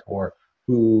business mentor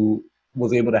who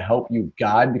was able to help you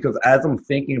guide? Because as I'm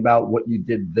thinking about what you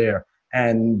did there,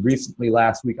 and recently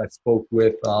last week I spoke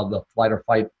with the Fight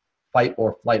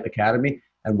or Flight Academy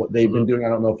and what they've been doing. I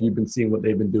don't know if you've been seeing what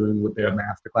they've been doing with their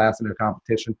masterclass and their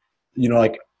competition.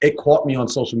 Like, it caught me on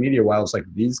social media where I was like,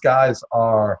 these guys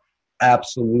are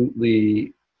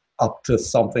absolutely up to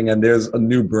something, and there's a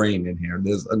new brain in here.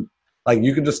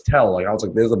 You can just tell. Like, I was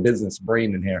like, there's a business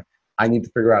brain in here. I need to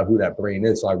figure out who that brain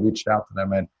is. So I reached out to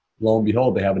them, and lo and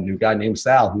behold, they have a new guy named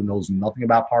Sal who knows nothing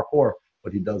about parkour,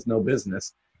 but he does know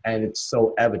business, and it's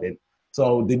so evident.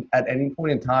 So did at any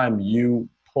point in time you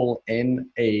pull in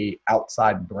a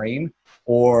outside brain,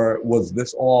 or was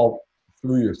this all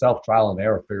through yourself, trial and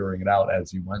error, figuring it out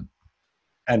as you went?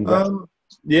 And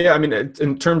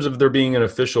in terms of there being an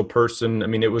official person,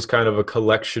 it was kind of a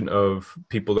collection of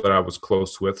people that I was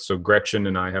close with. So Gretchen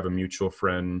and I have a mutual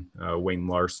friend, Wayne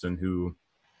Larson, who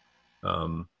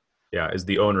is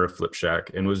the owner of Flip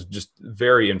Shack, and was just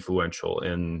very influential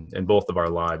in both of our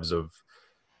lives of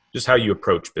just how you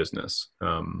approach business.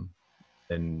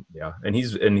 And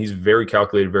he's very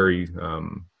calculated, very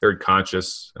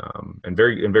conscious, and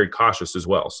very cautious as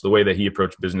well. So the way that he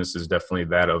approached business is definitely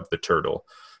that of the turtle.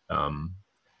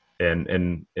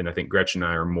 And I think Gretchen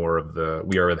and I are more of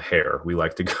we are the hare. We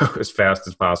like to go as fast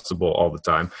as possible all the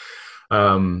time.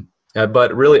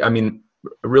 But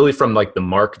really from like the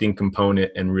marketing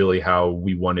component, and really how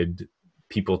we wanted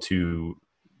people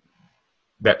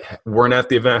that weren't at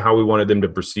the event, how we wanted them to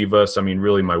perceive us.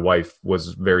 Really my wife was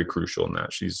very crucial in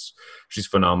that. She's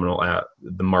phenomenal at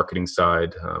the marketing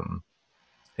side.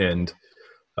 And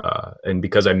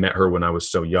because I met her when I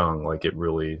was so young, like, it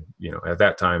really, at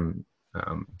that time,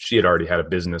 she had already had a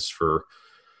business for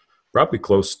probably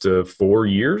close to 4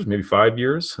 years, maybe 5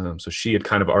 years. So she had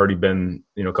kind of already been,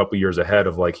 a couple years ahead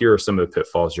of like, here are some of the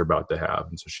pitfalls you're about to have.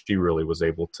 And so she really was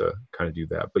able to kind of do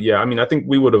that. But yeah, I think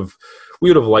we would have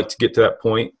liked to get to that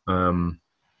point. I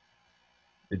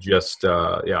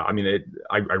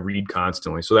read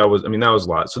constantly. So that was a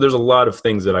lot. So there's a lot of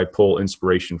things that I pull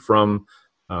inspiration from.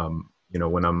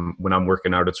 When I'm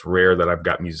working out, it's rare that I've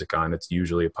got music on. It's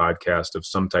usually a podcast of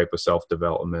some type of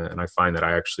self-development. And I find that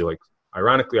I actually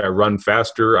ironically, I run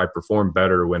faster. I perform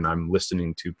better when I'm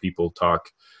listening to people talk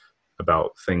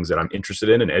about things that I'm interested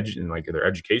in and like they're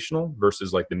educational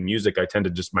versus like the music. I tend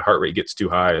to just, my heart rate gets too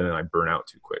high and then I burn out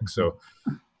too quick. So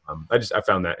I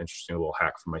found that interesting, a little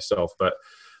hack for myself, but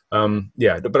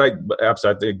but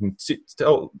absolutely,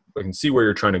 I can see where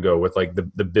you're trying to go with like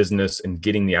the business and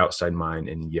getting the outside mind.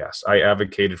 And yes, I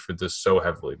advocated for this so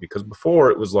heavily because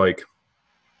before it was like,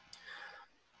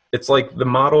 it's like the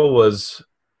model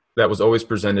that was always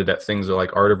presented at things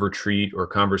like Art of Retreat or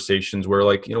conversations where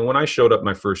like, you know, when I showed up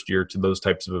my first year to those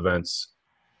types of events,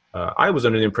 I was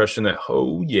under the impression that,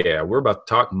 oh yeah, we're about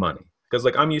to talk money. Because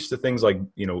like I'm used to things like,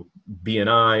 you know,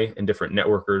 BNI and different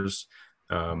networkers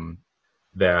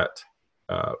that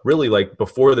really like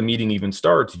before the meeting even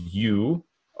starts, you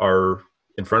are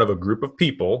in front of a group of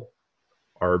people.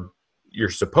 You're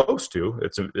supposed to.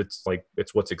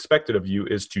 It's what's expected of you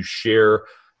is to share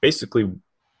basically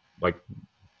like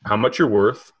how much you're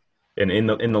worth. And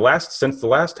since the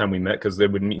last time we met, because they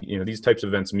would meet, you know, these types of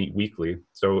events meet weekly.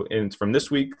 So from this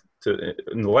week to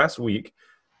in the last week,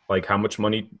 like how much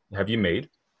money have you made?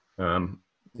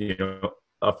 You know,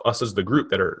 of us as the group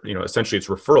that are, you know, essentially it's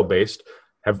referral based.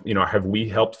 Have we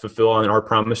helped fulfill on our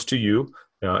promise to you,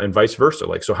 and vice versa?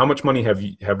 Like, so how much money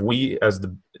have we as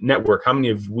the network? How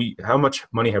much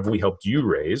money have we helped you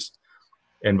raise?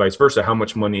 And vice versa, how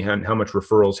much money and how much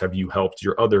referrals have you helped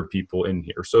your other people in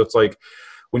here? So it's like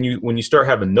when you start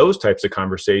having those types of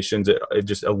conversations, it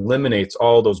just eliminates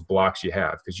all those blocks you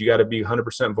have, because you got to be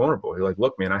 100% vulnerable. You're like,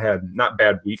 look, man, I had not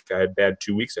bad week, I had bad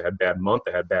 2 weeks, I had bad month,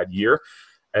 I had bad year,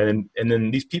 and then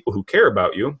these people who care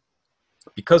about you,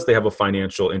 because they have a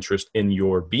financial interest in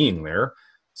your being there,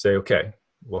 say, okay,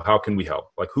 well, how can we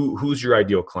help? Like, who's your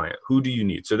ideal client? Who do you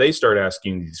need? So they start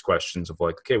asking these questions of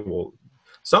like, okay, well,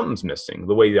 something's missing.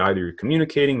 The way either you're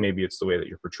communicating, maybe it's the way that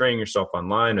you're portraying yourself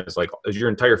online. It's like, is your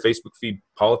entire Facebook feed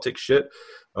politics shit?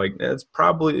 Like, that's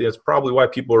probably why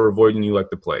people are avoiding you like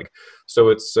the plague. So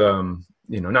it's,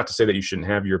 not to say that you shouldn't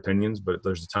have your opinions, but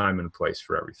there's a time and a place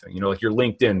for everything. You know, like your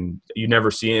LinkedIn, you never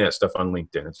see any of that stuff on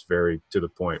LinkedIn. It's very to the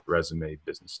point, resume,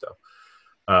 business stuff.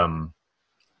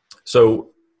 So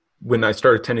when I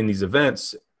started attending these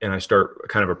events and I start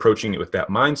kind of approaching it with that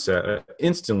mindset, I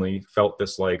instantly felt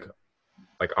this like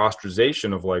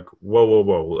ostracization of like, whoa,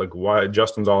 like why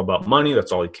Justin's all about money.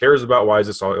 That's all he cares about. Why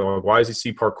does he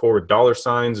see parkour with dollar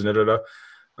signs and da.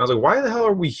 I was like, why the hell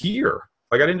are we here?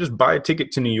 Like, I didn't just buy a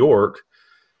ticket to New York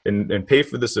and pay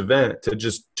for this event to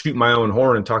just toot my own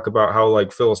horn and talk about how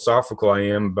like philosophical I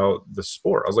am about the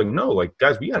sport. I was like, no, like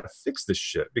guys, we got to fix this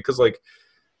shit because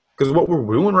what we're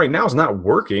doing right now is not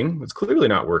working. It's clearly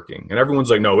not working. And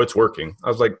everyone's like, no, it's working. I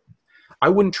was like, I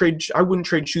wouldn't trade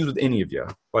shoes with any of you.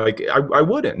 Like I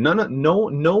wouldn't.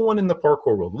 No one in the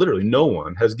parkour world, literally no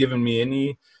one, has given me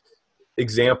any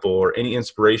example or any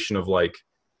inspiration of like,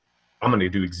 I'm going to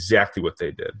do exactly what they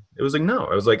did. It was like, no,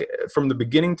 I was like, from the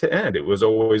beginning to end, it was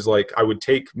always like, I would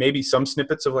take maybe some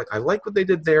snippets of like, I like what they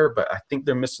did there, but I think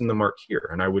they're missing the mark here.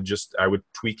 And I would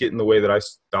tweak it in the way that I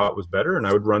thought was better. And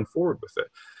I would run forward with it.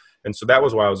 And so that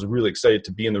was why I was really excited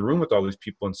to be in the room with all these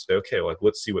people and say, okay, like,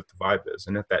 let's see what the vibe is.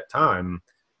 And at that time,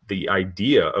 the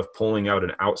idea of pulling out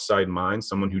an outside mind,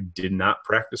 someone who did not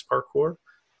practice parkour,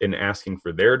 and asking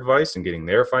for their advice and getting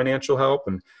their financial help,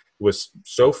 and was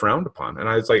so frowned upon. And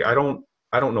I was like, I don't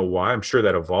know why. I'm sure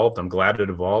that evolved. I'm glad it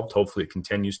evolved. Hopefully it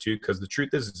continues to, because the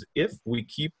truth is if we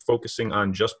keep focusing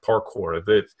on just parkour,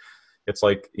 it's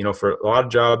like, you know, for a lot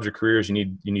of jobs or careers, you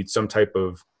need some type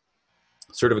of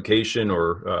certification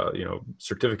or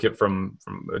certificate from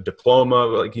a diploma.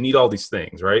 Like, you need all these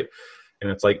things, right? And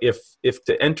it's like, if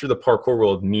to enter the parkour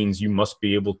world means you must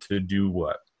be able to do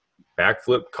what?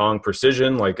 Backflip, Kong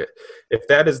precision. Like, if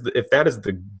that is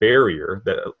the barrier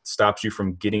that stops you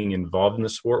from getting involved in the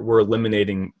sport, we're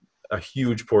eliminating a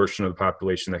huge portion of the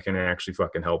population that can actually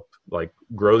fucking help like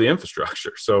grow the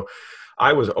infrastructure. So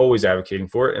I was always advocating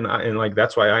for it. And like,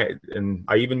 that's why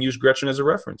I even used Gretchen as a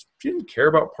reference. She didn't care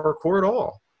about parkour at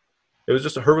all. It was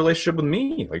just her relationship with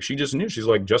me. Like, she just knew. She's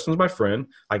like, Justin's my friend.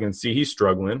 I can see he's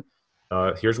struggling.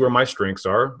 Here's where my strengths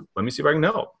are. Let me see if I can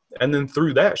help. And then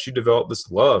through that, she developed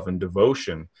this love and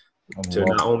devotion to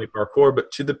not only parkour, but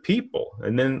to the people.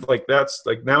 And then like, that's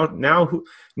like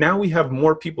now we have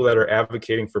more people that are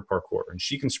advocating for parkour, and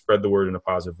she can spread the word in a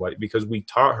positive light because we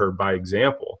taught her by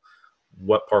example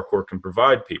what parkour can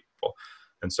provide people.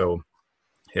 And so,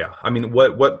 yeah, I mean,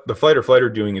 what the Fight or Flight are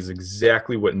doing is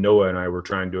exactly what Noah and I were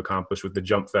trying to accomplish with the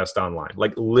Jump Fest online,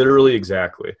 like literally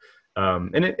exactly.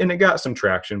 And it got some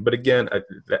traction, but again,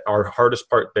 our hardest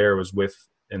part there was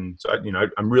and so,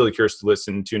 I'm really curious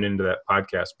to tune into that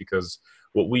podcast, because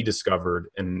what we discovered,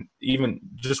 and even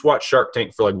just watch Shark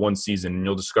Tank for like one season, and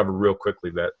you'll discover real quickly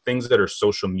that things that are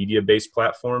social media based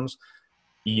platforms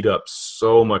eat up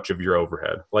so much of your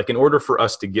overhead. Like in order for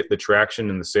us to get the traction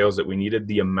and the sales that we needed,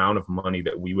 the amount of money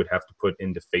that we would have to put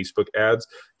into Facebook ads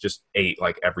just ate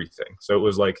like everything. So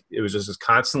it was just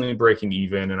constantly breaking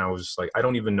even. And I was just like, I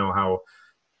don't even know how,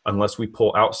 unless we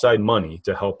pull outside money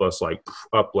to help us like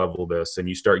up level this, and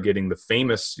you start getting the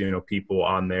famous, people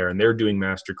on there and they're doing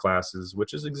master classes,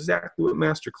 which is exactly what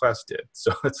masterclass did.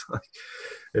 So it's like,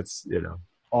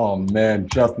 Oh man,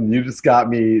 Justin, you just got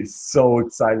me so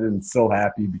excited and so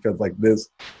happy because like this,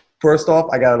 first off,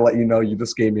 I got to let you know, you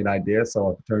just gave me an idea.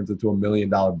 So if it turns into $1 million,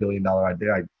 billion-dollar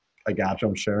idea, I got you.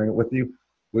 I'm sharing it with you,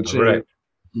 which right. is,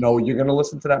 you're going to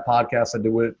listen to that podcast I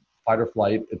do with Fight or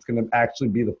Flight. It's going to actually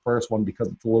be the first one because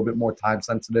it's a little bit more time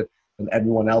sensitive than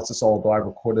everyone else's. Although I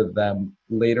recorded them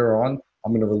later on,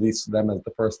 I'm going to release them as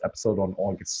the first episode on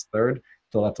August 3rd.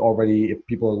 So that's already, if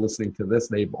people are listening to this,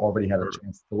 they've already had a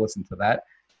chance to listen to that.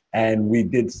 And we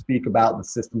did speak about the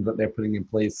systems that they're putting in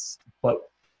place. But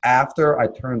after I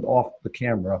turned off the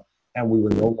camera and we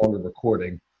were no longer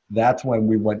recording, that's when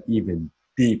we went even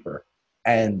deeper.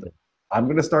 And I'm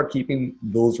going to start keeping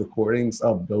those recordings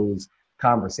of those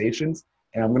conversations,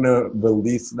 and I'm going to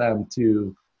release them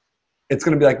to, it's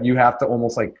going to be like you have to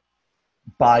almost like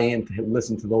buy in to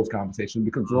listen to those conversations,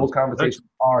 because those conversations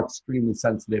are extremely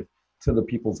sensitive to the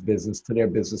people's business, to their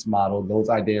business model. Those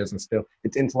ideas are still,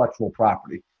 it's intellectual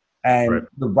property. And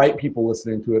the right people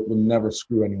listening to it will never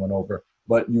screw anyone over.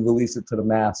 But you release it to the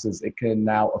masses, it can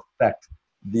now affect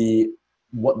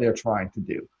what they're trying to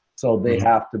do. So they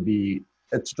have to be,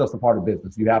 it's just a part of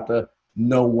business. You have to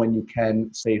know when you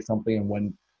can say something and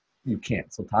when you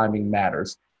can't. So timing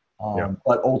matters.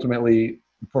 But ultimately,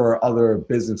 for other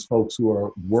business folks who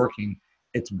are working,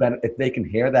 it's better if they can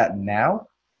hear that now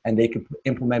and they can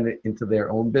implement it into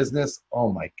their own business.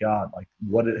 Oh my God, like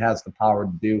what it has the power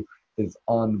to do is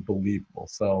unbelievable.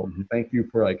 So thank you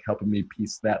for like helping me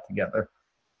piece that together.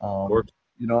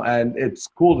 And it's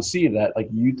cool to see that like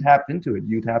you tapped into it.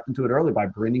 You tapped into it early by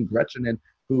bringing Gretchen in,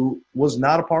 who was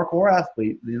not a parkour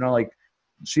athlete. Like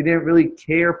she didn't really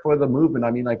care for the movement.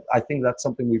 I mean, like I think that's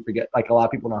something we forget. Like a lot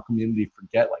of people in our community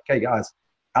forget. Like, hey guys,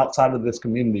 outside of this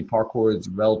community, parkour is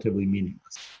relatively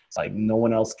meaningless. It's like no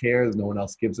one else cares. No one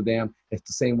else gives a damn. It's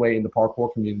the same way in the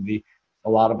parkour community. A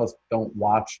lot of us don't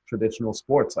watch traditional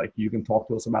sports. Like you can talk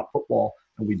to us about football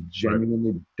and we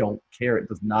genuinely don't care. It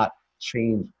does not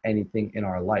change anything in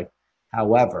our life.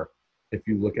 However, if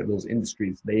you look at those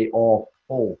industries, they all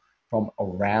pull from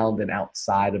around and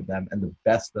outside of them, and the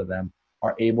best of them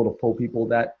are able to pull people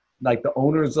that, like the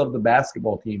owners of the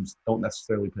basketball teams don't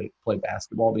necessarily play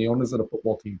basketball. The owners of the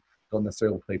football team don't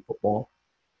necessarily play football.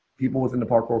 People within the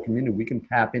parkour community, we can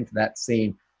tap into that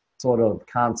same sort of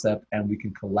concept and we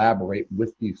can collaborate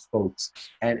with these folks,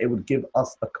 and it would give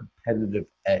us a competitive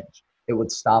edge. It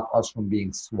would stop us from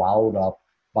being swallowed up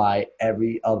by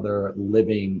every other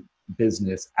living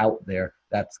business out there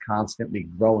that's constantly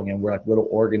growing, and we're like little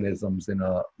organisms in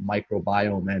a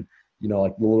microbiome, and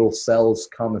like the little cells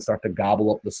come and start to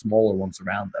gobble up the smaller ones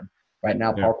around them. Right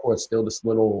now, parkour is still this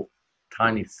little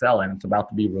tiny cell, and it's about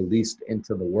to be released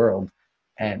into the world,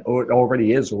 or it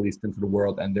already is released into the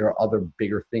world, and there are other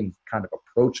bigger things kind of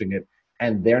approaching it,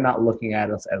 and they're not looking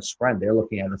at us as friends, they're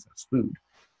looking at us as food.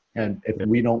 And if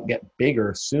we don't get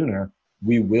bigger sooner,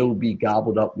 we will be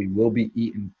gobbled up, we will be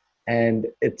eaten. And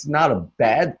it's not a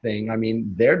bad thing. I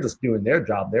mean, they're just doing their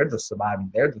job, they're just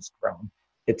surviving, they're just growing.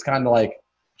 It's kind of like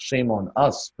shame on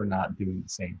us for not doing the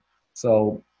same.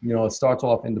 So, it starts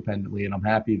off independently, and I'm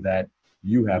happy that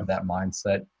you have that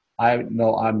mindset. I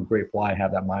know I'm grateful I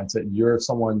have that mindset. You're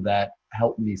someone that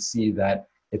helped me see that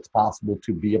it's possible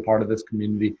to be a part of this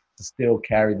community, to still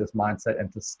carry this mindset,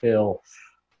 and to still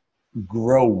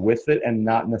grow with it and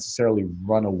not necessarily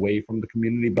run away from the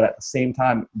community, but at the same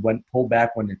time, pull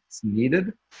back when it's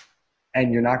needed,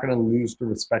 and you're not going to lose the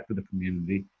respect of the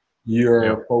community.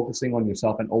 You're focusing on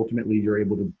yourself, and ultimately you're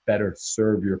able to better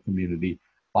serve your community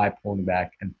by pulling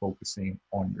back and focusing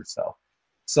on yourself.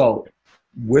 So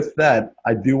with that,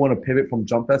 I do want to pivot from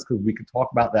Jump Fest because we could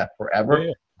talk about that forever.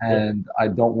 And I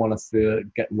don't want us to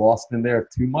get lost in there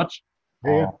too much.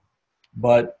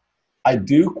 But I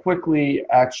do quickly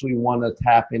actually want to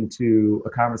tap into a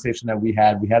conversation that we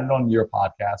had. We had it on your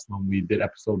podcast when we did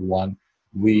episode 1.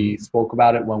 We spoke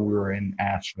about it when we were in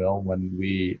Asheville, when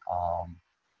we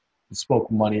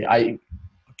spoke money. I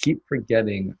keep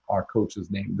forgetting our coach's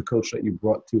name, the coach that you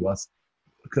brought to us,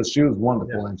 because she was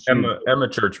wonderful. And Emma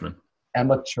Churchman.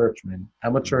 Emma Churchman.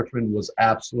 Emma Churchman was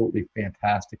absolutely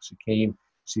fantastic. She came,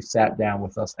 she sat down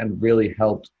with us and really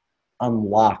helped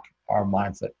unlock our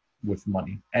mindset with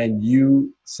money. And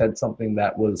you said something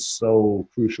that was so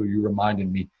crucial. You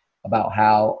reminded me about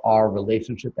how our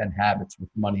relationship and habits with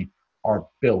money are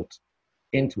built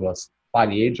into us. By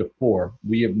the age of 4,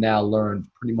 we have now learned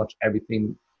pretty much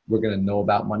everything we're going to know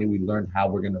about money. We learned how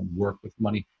we're going to work with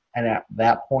money. And at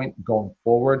that point, going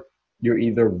forward, you're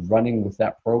either running with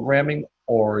that programming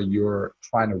or you're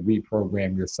trying to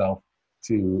reprogram yourself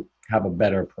to have a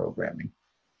better programming.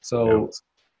 So,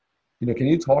 can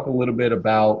you talk a little bit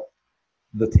about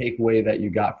the takeaway that you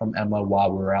got from Emma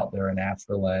while we were out there in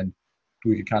Ashland?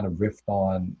 We could kind of riff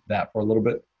on that for a little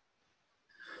bit.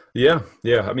 Yeah.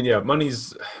 I mean,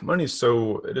 money's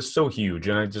it is so huge.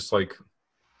 And I just like,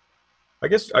 I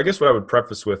guess what I would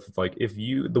preface with, like,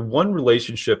 the one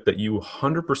relationship that you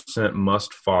 100%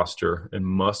 must foster and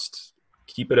must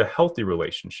keep it a healthy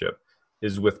relationship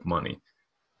is with money.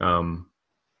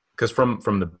 Because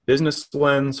from the business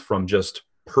lens, from just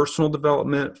personal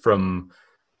development, from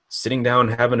sitting down,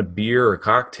 having a beer or a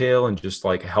cocktail and just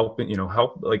like helping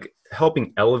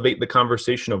elevate the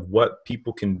conversation of what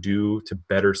people can do to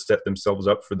better set themselves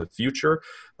up for the future.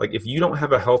 Like, if you don't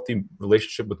have a healthy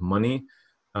relationship with money,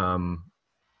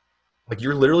 like,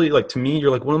 you're literally, like, to me,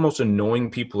 you're like one of the most annoying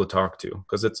people to talk to,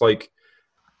 because it's like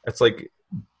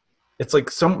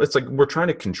we're trying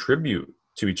to contribute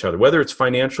to each other, whether it's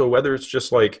financial, whether it's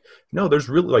just like, no, there's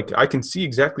really, like, I can see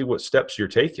exactly what steps you're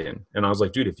taking. And I was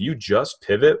like, dude, if you just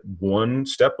pivot one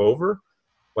step over,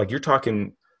 like, you're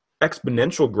talking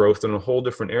exponential growth in a whole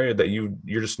different area that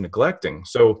you're just neglecting.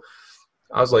 So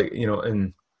I was like,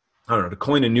 and I don't know, to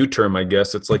coin a new term, I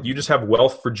guess, it's like you just have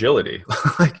wealth fragility.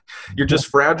 Like, you're just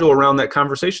fragile around that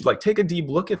conversation. Like, take a deep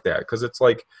look at that, because it's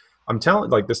like, I'm telling,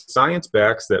 like, the science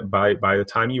backs that by the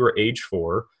time you are age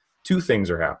 4, 2 things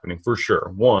are happening for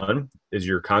sure. 1 is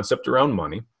your concept around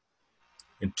money,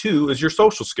 and 2 is your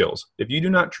social skills. If you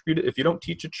don't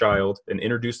teach a child and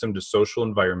introduce them to social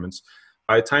environments,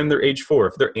 by the time they're age 4,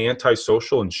 if they're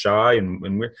antisocial and shy and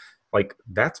we're like,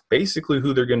 that's basically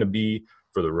who they're going to be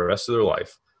for the rest of their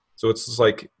life. So it's just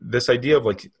like this idea of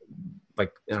like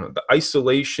the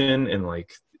isolation and,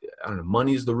 like, I don't know,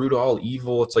 money is the root of all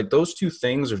evil. It's like those 2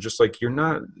 things are just like, you're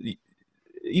not,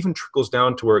 even trickles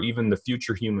down to where even the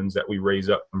future humans that we raise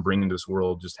up and bring into this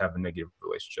world just have a negative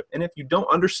relationship. And if you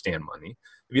don't understand money,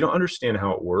 if you don't understand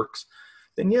how it works,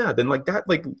 then like that,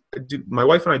 like, dude, my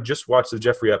wife and I just watched the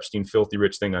Jeffrey Epstein Filthy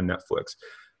Rich thing on Netflix.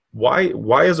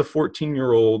 Why is a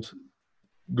 14-year-old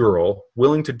girl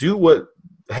willing to do what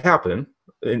happened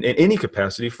in any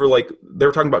capacity for, like, they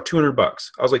were talking about $200?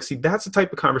 I was like, see, that's the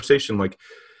type of conversation, like,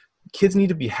 kids need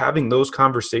to be having those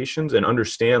conversations and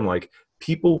understand, like,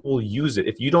 people will use it.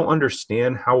 If you don't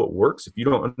understand how it works, if you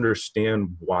don't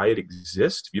understand why it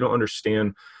exists, if you don't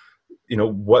understand,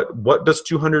 what does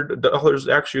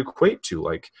 $200 actually equate to?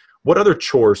 Like, what other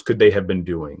chores could they have been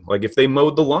doing? Like, if they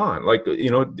mowed the lawn, like,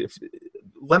 if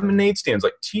lemonade stands,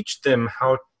 like, teach them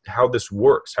how this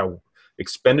works, how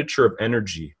expenditure of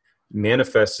energy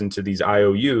manifests into these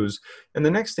IOUs. And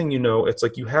the next thing you know, it's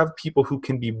like you have people who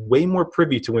can be way more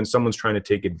privy to when someone's trying to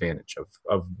take advantage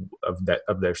of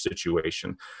their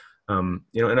situation. And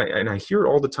I hear it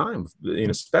all the time,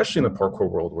 especially in the parkour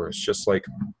world, where it's just like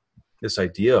this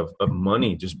idea of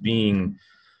money just being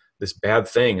this bad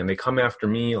thing. And they come after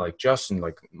me like, Justin,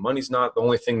 like, money's not the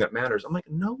only thing that matters. I'm like,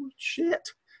 no shit.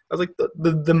 I was like,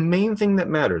 the main thing that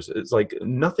matters is, like,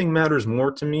 nothing matters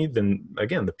more to me than,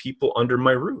 again, the people under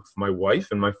my roof, my wife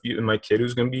and my kid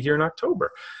who's going to be here in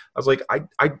October. I was like, I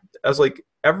was like,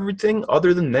 everything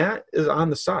other than that is on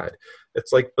the side.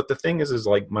 It's like, but the thing is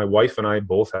like, my wife and I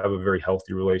both have a very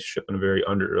healthy relationship and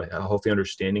a healthy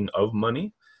understanding of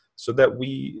money, so that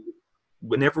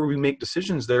whenever we make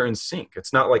decisions, they're in sync.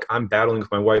 It's not like I'm battling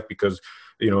with my wife because,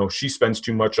 she spends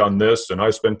too much on this and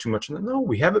I spend too much on that. No,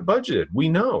 we have it budgeted. We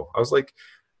know. I was like,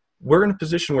 we're in a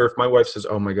position where if my wife says,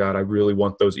 oh my God, I really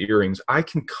want those earrings, I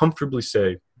can comfortably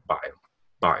say, buy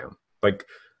them. Like,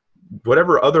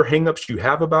 whatever other hangups you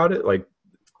have about it, like,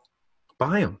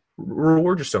 buy them.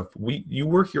 Reward yourself. You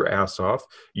work your ass off.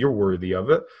 You're worthy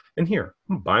of it. And here,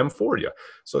 buy them for you.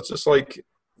 So it's just like,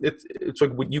 it's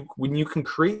like when you can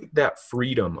create that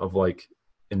freedom of, like,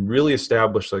 and really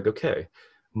establish, like, okay,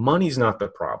 money's not the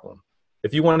problem.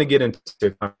 If you want to get into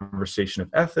a conversation of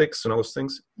ethics and all those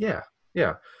things, yeah.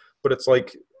 But it's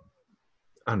like,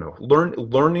 I don't know,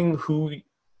 learning who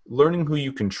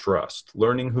you can trust,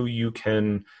 learning who you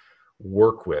can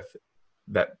work with.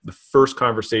 That the first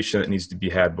conversation that needs to be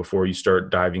had before you start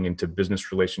diving into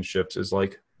business relationships is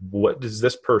like, what does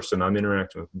this person I'm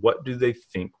interacting with, what do they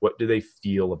think? What do they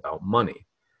feel about money?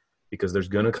 Because there's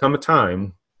going to come a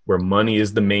time where money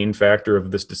is the main factor of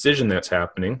this decision that's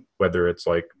happening, whether it's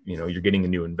like, you're getting a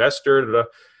new investor,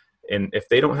 and if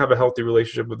they don't have a healthy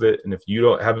relationship with it, and if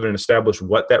you haven't established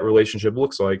what that relationship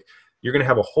looks like, you're going to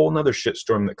have a whole nother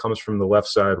shitstorm that comes from the left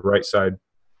side, right side,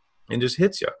 and just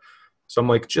hits you. So I'm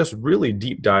like, just really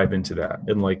deep dive into that.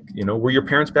 And like, were your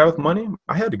parents bad with money?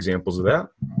 I had examples of that.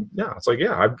 Yeah. It's like,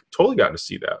 yeah, I've totally gotten to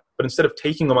see that. But instead of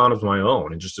taking them on as my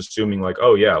own and just assuming like,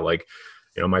 oh yeah, like,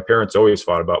 my parents always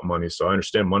fought about money. So I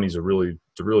understand money's a really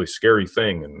scary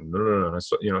thing. And no.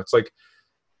 So, it's like,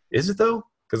 is it though?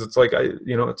 Because it's like,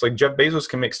 it's like Jeff Bezos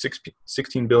can make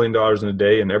 $16 billion in a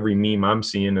day. And every meme I'm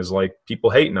seeing is like people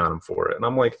hating on him for it. And I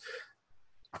was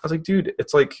like, dude,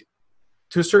 it's like,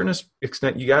 to a certain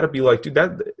extent, you got to be like, dude,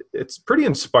 that it's pretty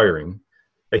inspiring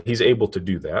that he's able to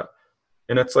do that.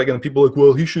 And it's like, and people are like,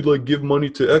 well, he should like give money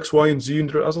to X, Y, and Z.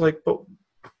 And I was like, but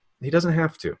he doesn't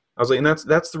have to. I was like, and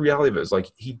that's the reality of it. Is like,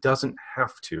 he doesn't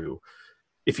have to.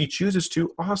 If he chooses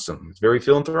to, awesome. It's very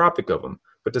philanthropic of him.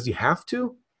 But does he have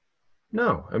to?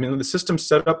 No. I mean, the system's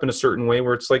set up in a certain way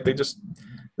where it's like they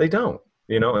don't.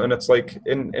 And it's like,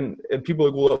 and people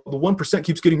are like, well, the 1%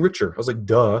 keeps getting richer. I was like,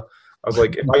 duh. I was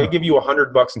like, if I give you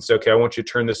 $100 and say, okay, I want you to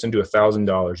turn this into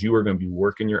 $1,000, you are going to be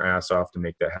working your ass off to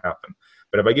make that happen.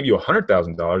 But if I give you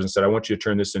 $100,000 and said, I want you to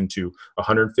turn this into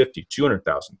 $150,000,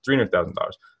 $200,000, $300,000,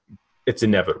 it's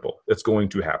inevitable. It's going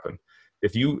to happen.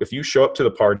 If you show up to the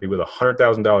party with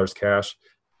 $100,000 cash,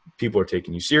 people are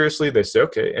taking you seriously. They say,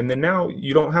 okay. And then now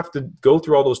you don't have to go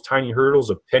through all those tiny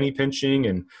hurdles of penny pinching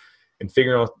and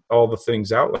figuring out all the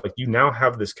things out. Like, you now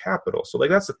have this capital. So like,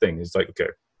 that's the thing is like, okay,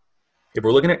 if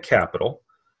we're looking at capital,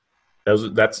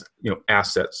 that's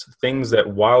assets, things that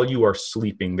while you are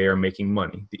sleeping, they are making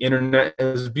money. The internet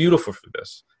is beautiful for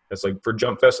this. It's like for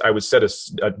Jump Fest, I would set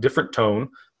a different tone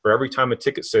for every time a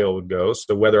ticket sale would go.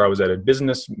 So whether I was at a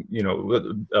business,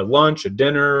 a lunch, a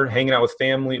dinner, hanging out with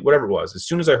family, whatever it was, as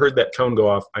soon as I heard that tone go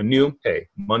off, I knew, hey,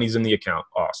 money's in the account.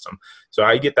 Awesome. So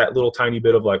I get that little tiny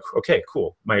bit of like, okay,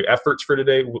 cool. My efforts for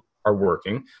today are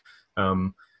working.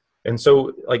 And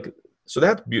so like, so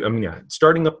that's,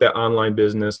 starting up that online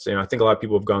business. And I think a lot of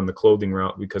people have gone the clothing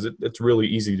route because it's really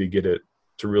easy to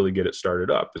really get it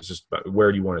started up. It's just about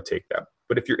where do you want to take that?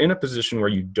 But if you're in a position where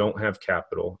you don't have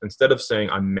capital, instead of saying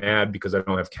I'm mad because I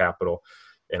don't have capital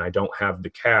and I don't have the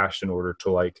cash in order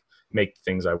to like make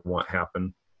things I want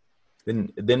happen,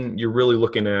 then you're really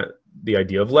looking at the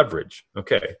idea of leverage.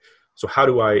 Okay. So how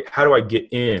do I get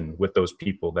in with those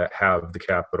people that have the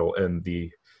capital and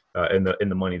the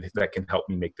money that can help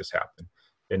me make this happen?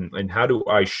 And how do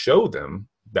I show them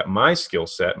that my skill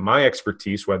set, my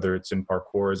expertise, whether it's in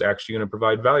parkour, is actually going to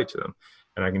provide value to them?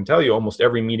 And I can tell you almost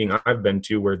every meeting I've been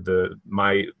to where the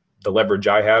leverage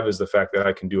I have is the fact that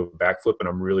I can do a backflip and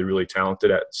I'm really, really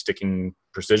talented at sticking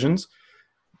precisions.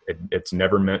 It's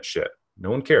never meant shit.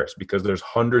 No one cares because there's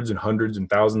hundreds and hundreds and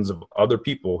thousands of other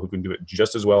people who can do it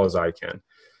just as well as I can.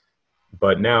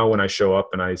 But now when I show up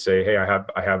and I say, hey, I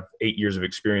have 8 years of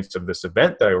experience of this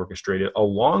event that I orchestrated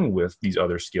along with these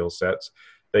other skill sets,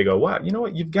 they go, wow, you know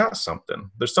what? You've got something.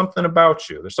 There's something about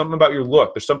you. There's something about your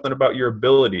look. There's something about your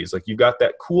abilities. Like, you got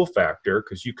that cool factor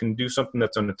because you can do something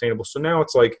that's unattainable. So now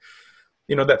it's like,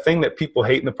 that thing that people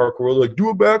hate in the parkour world, like, do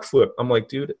a backflip. I'm like,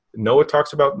 dude, Noah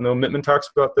Mittman talks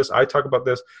about this. I talk about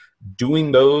this.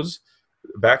 Doing those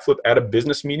backflip at a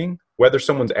business meeting, whether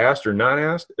someone's asked or not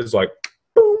asked, is like,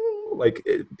 boom. Like,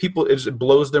 it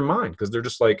blows their mind because they're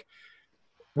just like,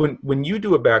 when you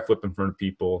do a backflip in front of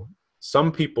people,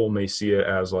 some people may see it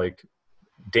as like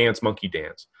monkey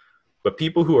dance, but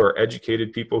people who are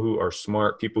educated, people who are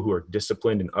smart, people who are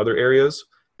disciplined in other areas,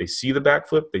 they see the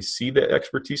backflip, they see the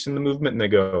expertise in the movement, and they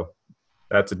go,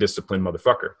 that's a disciplined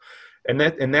motherfucker. And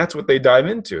that's what they dive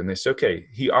into. And they say, okay,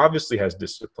 he obviously has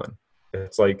discipline.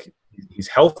 It's like, he's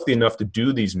healthy enough to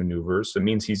do these maneuvers. It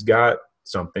means he's got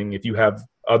something. If you have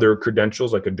other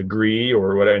credentials like a degree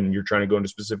or whatever, and you're trying to go into a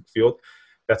specific field,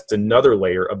 that's another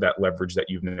layer of that leverage that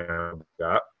you've now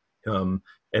got. And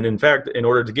in fact, in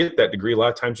order to get that degree, a lot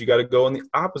of times you got to go on the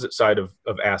opposite side of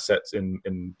assets in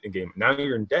game. Now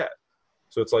you're in debt.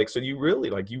 So it's like, so you really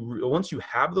once you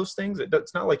have those things,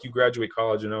 it's not like you graduate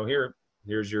college and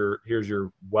here's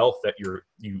your wealth that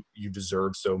you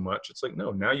deserve so much. It's like,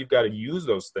 no, now you've got to use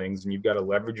those things and you've got to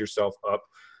leverage yourself up,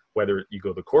 whether you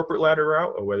go the corporate ladder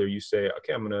route or whether you say,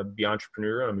 okay, I'm going to be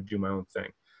entrepreneurial, I'm going to do my own thing.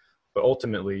 But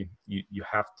ultimately, you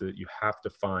have to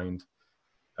find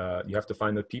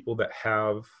the people that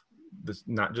have this,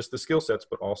 not just the skill sets,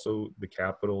 but also the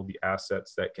capital, the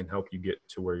assets that can help you get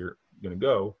to where you're going to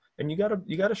go. And you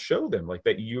gotta show them like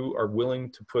that you are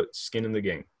willing to put skin in the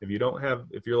game. If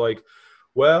you're like,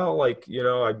 well, like,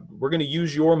 we're going to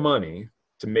use your money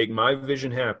to make my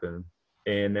vision happen,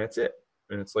 and that's it.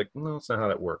 And it's like, no, it's not how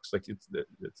that works. Like, it's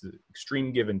an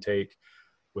extreme give and take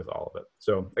with all of it.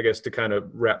 So I guess to kind of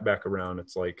wrap back around,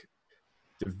 it's like,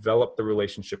 develop the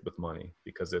relationship with money,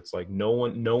 because it's like no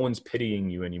one's pitying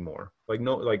you anymore. Like,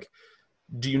 no, like,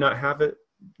 do you not have it?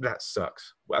 That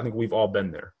sucks. I think we've all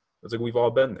been there. It's like, we've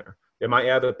all been there. Am I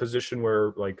at a position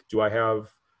where, like, do I have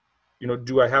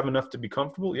enough to be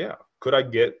comfortable? Yeah. Could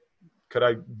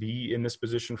I be in this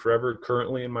position forever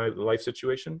currently in my life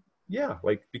situation? Yeah.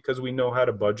 Like, because we know how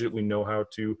to budget, we know how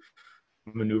to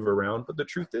maneuver around. But the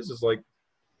truth is like,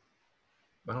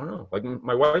 I don't know, like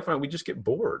my wife and I, we just get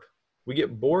bored. We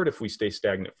get bored if we stay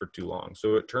stagnant for too long.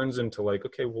 So it turns into like,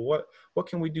 okay, well, what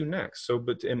can we do next? So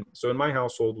in my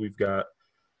household, we've got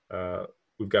a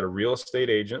real estate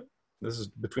agent. This is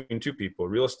between two people, a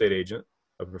real estate agent,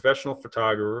 a professional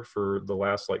photographer for the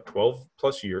last like 12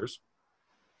 plus years,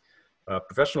 a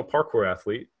professional parkour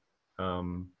athlete,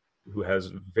 who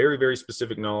has very, very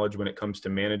specific knowledge when it comes to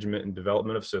management and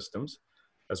development of systems,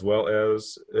 as well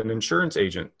as an insurance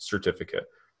agent certificate.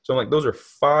 So like, those are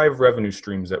 5 revenue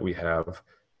streams that we have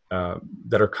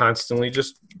that are constantly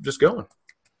just going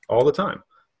all the time.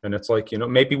 And it's like,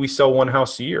 maybe we sell one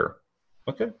house a year.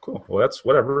 Okay, cool. Well, that's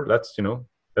whatever. That's,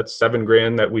 that's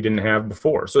 $7,000 that we didn't have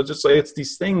before. So it's just like, it's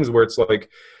these things where it's like,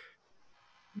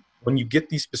 when you get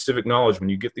these specific knowledge, when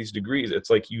you get these degrees, it's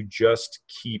like you just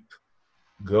keep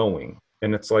going.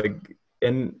 And it's like,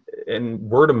 and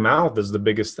word of mouth is the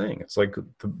biggest thing. It's like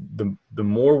the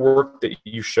more work that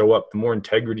you show up, the more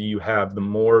integrity you have, the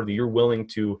more that you're willing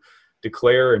to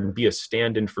declare and be a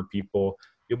stand-in for people,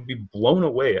 you'll be blown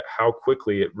away at how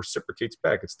quickly it reciprocates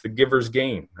back. It's the giver's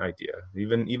gain idea.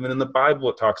 Even in the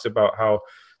Bible, it talks about how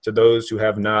to those who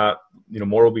have not,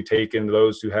 more will be taken, to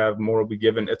those who have, more will be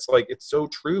given. It's like, it's so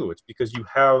true. It's because you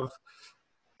have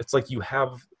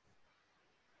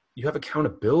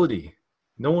accountability.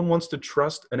 No one wants to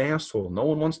trust an asshole. No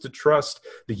one wants to trust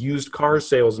the used car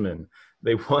salesman.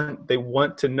 They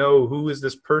want to know, who is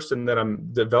this person that I'm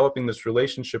developing this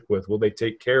relationship with? Will they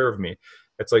take care of me?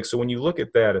 It's like, so when you look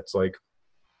at that, it's like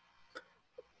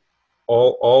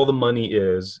all the money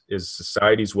is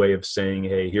society's way of saying,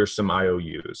 hey, here's some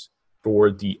IOUs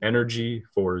for the energy,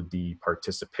 for the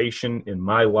participation in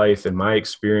my life and my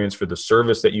experience, for the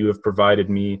service that you have provided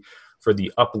me, for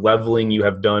the up-leveling you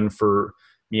have done for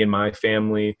me and my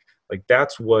family. Like,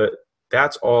 that's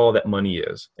all that money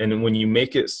is. And when you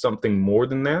make it something more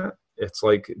than that, it's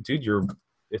like, dude, you're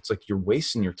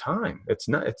wasting your time. It's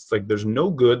like, there's no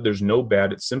good, there's no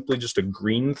bad. It's simply just a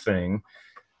green thing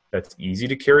that's easy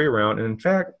to carry around. And in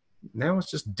fact, now it's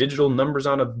just digital numbers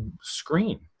on a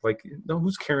screen. Like, no,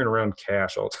 who's carrying around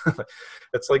cash all the time?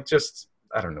 It's like, just,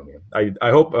 I don't know, man.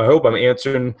 I hope I'm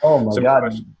answering. Oh my God.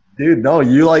 Questions. Dude, no,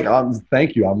 you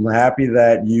thank you. I'm happy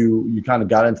that you kind of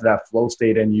got into that flow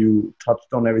state and you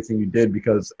touched on everything you did,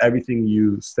 because everything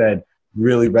you said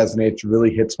really resonates,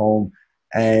 really hits home.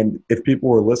 And if people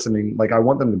were listening, like, I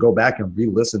want them to go back and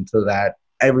re-listen to that,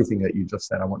 everything that you just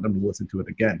said. I want them to listen to it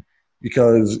again,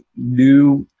 because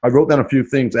I wrote down a few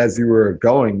things as you were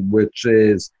going, which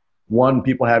is, one,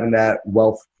 people having that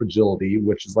wealth fragility,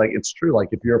 which is like, it's true. Like,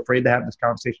 if you're afraid to have this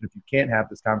conversation, if you can't have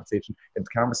this conversation, if the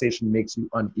conversation makes you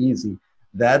uneasy,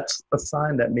 that's a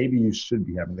sign that maybe you should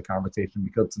be having the conversation,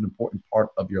 because it's an important part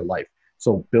of your life.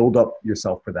 So build up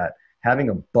yourself for that. Having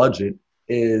a budget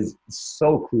is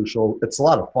so crucial. It's a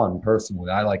lot of fun personally.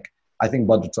 I think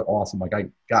budgets are awesome. Like, I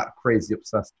got crazy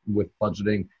obsessed with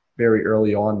budgeting very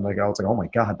early on. Like, I was like, oh my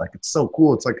God, like, it's so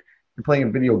cool. It's like you're playing a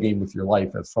video game with your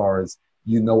life, as far as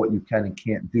what you can and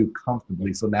can't do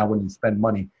comfortably. So now when you spend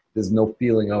money, there's no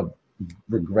feeling of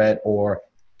regret or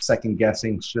second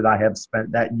guessing. Should I have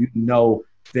spent that?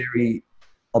 Very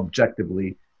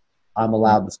objectively, I'm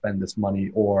allowed to spend this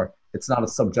money, or it's not a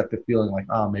subjective feeling like,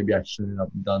 oh, maybe I shouldn't have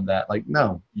done that. Like,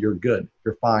 no, you're good.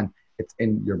 You're fine. It's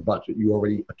in your budget. You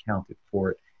already accounted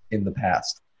for it in the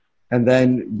past. And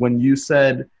then when you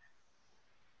said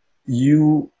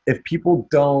if people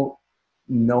don't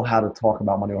know how to talk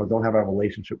about money or don't have a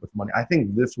relationship with money, I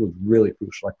think this was really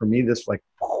crucial. Like, for me, this, like,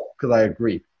 because I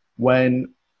agree.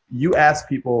 When you ask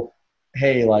people,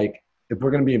 hey, like, if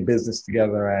we're going to be in business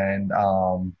together and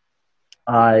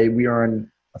we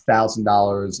earn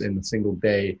 $1,000 in a single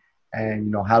day,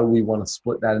 and how do we want to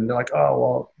split that? And they're like, oh,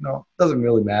 well, no, it doesn't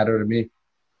really matter to me.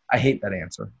 I hate that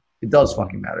answer. It does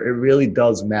fucking matter. It really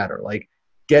does matter. Like,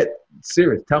 get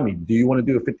serious. Tell me, do you want to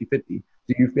do a 50-50?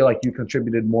 Do you feel like you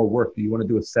contributed more work? Do you want to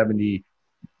do a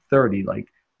 70-30? Like,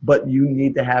 but you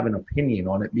need to have an opinion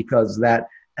on it, because that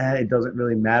it doesn't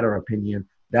really matter opinion.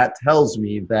 That tells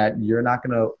me that you're not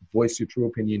going to voice your true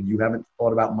opinion. You haven't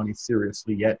thought about money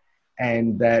seriously yet,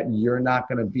 and that you're not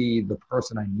going to be the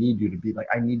person I need you to be. Like,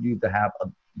 I need you to have a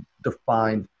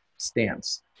defined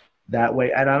stance that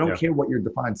way. And I don't care what your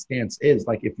defined stance is.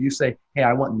 Like, if you say, hey,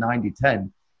 I want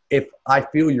 90-10, if I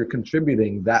feel you're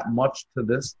contributing that much to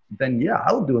this, then yeah,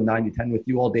 I will do a 90-10 with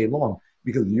you all day long,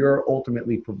 because you're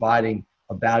ultimately providing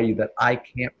a value that I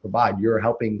can't provide. You're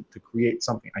helping to create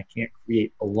something I can't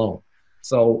create alone.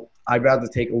 So I'd rather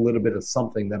take a little bit of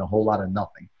something than a whole lot of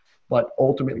nothing. But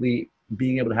ultimately,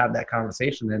 being able to have that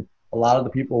conversation, and a lot of the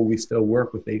people we still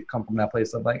work with, they come from that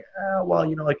place of like, well,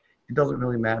 like, it doesn't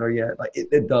really matter yet. Like,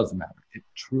 it does matter. It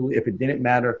truly, if it didn't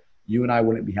matter, you and I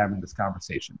wouldn't be having this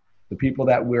conversation. The people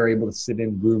that we're able to sit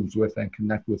in rooms with and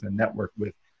connect with and network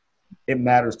with, it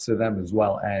matters to them as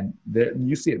well. And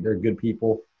you see it, they're good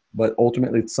people, but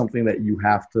ultimately it's something that you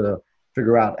have to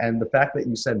figure out. And the fact that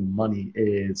you said money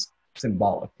is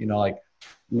symbolic, like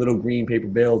little green paper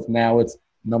bills, now it's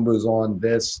numbers on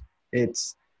this,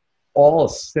 it's all a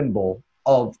symbol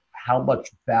of how much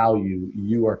value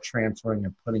you are transferring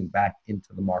and putting back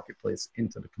into the marketplace,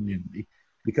 into the community.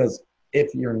 Because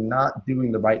if you're not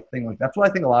doing the right thing, like, that's what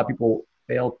I think a lot of people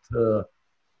fail to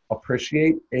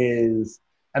appreciate is,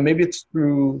 and maybe it's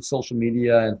through social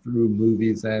media and through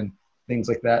movies and things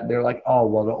like that, they're like, oh,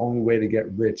 well, the only way to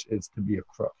get rich is to be a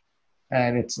crook.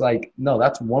 And it's like, no,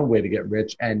 that's one way to get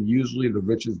rich. And usually the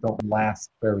riches don't last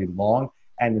very long.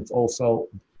 And it's also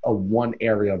one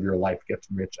area of your life gets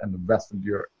rich, and the rest of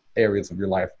your areas of your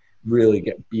life really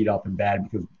get beat up and bad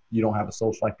because you don't have a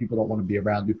social life. People don't want to be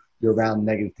around you. You're around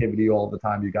negativity all the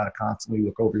time. You got to constantly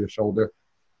look over your shoulder.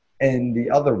 In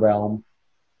the other realm,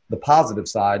 the positive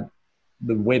side,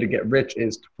 the way to get rich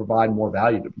is to provide more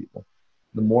value to people.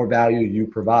 The more value you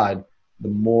provide, the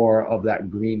more of that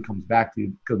green comes back to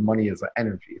you, because money is an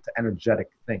energy. It's an energetic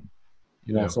thing.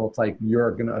 Yeah. So it's like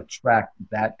you're going to attract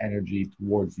that energy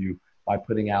towards you by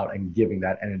putting out and giving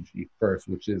that energy first,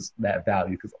 which is that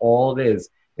value. Because all it is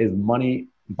money,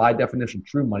 by definition,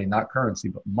 true money, not currency,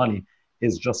 but money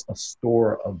is just a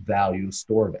store of value, a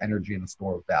store of energy, and a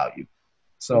store of value.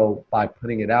 So by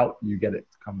putting it out, you get it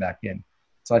to come back in.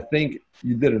 So I think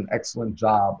you did an excellent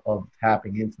job of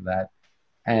tapping into that.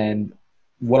 And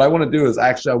what I want to do is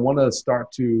I want to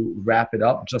start to wrap it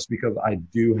up, just because I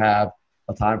do have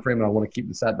a time frame and I want to keep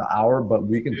this at the hour, but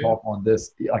we can talk on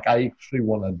this. Like, I actually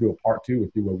want to do a part 2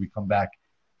 with you where we come back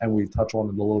and we touch on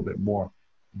it a little bit more.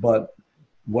 But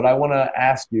what I want to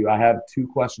ask you, I have 2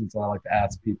 questions that I like to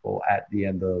ask people at the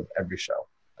end of every show,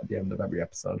 at the end of every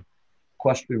episode.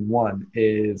 Question 1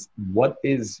 is, what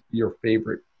is your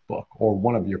favorite book, or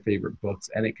one of your favorite books?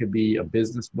 And it could be a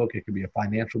business book, it could be a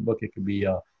financial book, it could be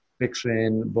a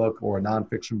fiction book or a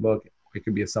nonfiction book, it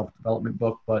could be a self-development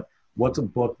book. But what's a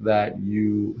book that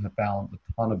you have found a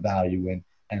ton of value in,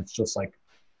 and it's just like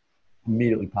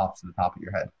immediately pops to the top of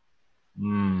your head?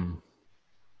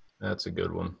 That's a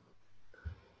good one.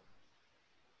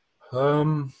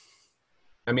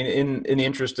 I mean, in the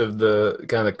interest of the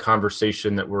kind of the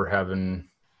conversation that we're having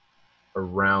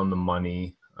around the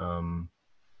money,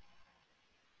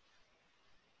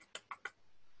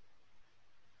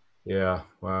 yeah,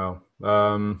 wow.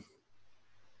 I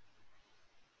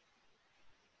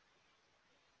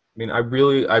mean, I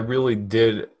really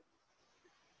did.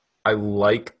 I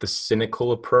like the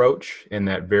cynical approach and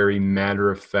that very matter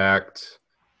of fact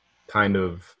kind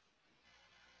of.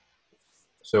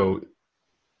 So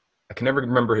I can never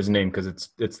remember his name because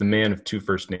it's the man of 2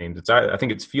 first names. I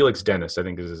think it's Felix Dennis, I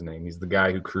think is his name. He's the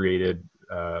guy who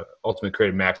ultimately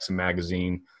created Maxim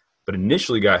magazine, but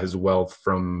initially got his wealth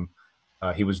from,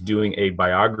 he was doing a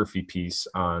biography piece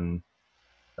on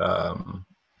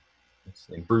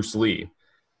Bruce Lee.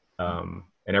 And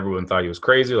everyone thought he was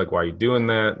crazy. Like, why are you doing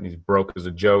that? And he's broke as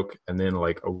a joke. And then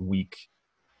like a week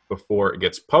before it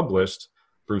gets published,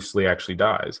 Bruce Lee actually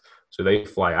dies. So they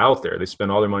fly out there. They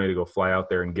spend all their money to go fly out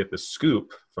there and get the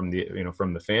scoop from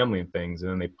the family and things.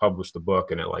 And then they publish the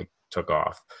book, and it like took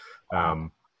off.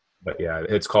 But yeah,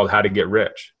 it's called How to Get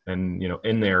Rich. And,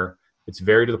 in there, it's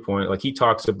very to the point. Like, he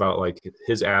talks about like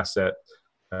his asset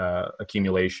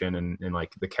accumulation and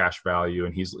like the cash value.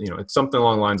 And he's, it's something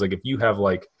along the lines like, if you have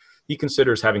like, he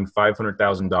considers having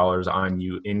 $500,000 on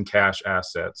you in cash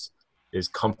assets is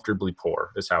comfortably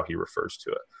poor, is how he refers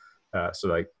to it. So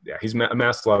like, yeah, he's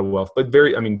amassed a lot of wealth, but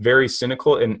very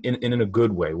cynical and in a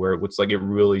good way, where it's like, it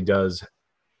really does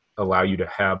allow you to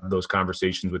have those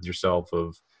conversations with yourself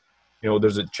of,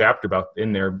 there's a chapter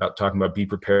in there about talking about be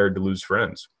prepared to lose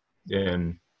friends.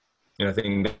 And I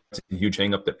think that's a huge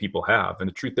hang up that people have. And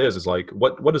the truth is like,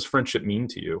 what does friendship mean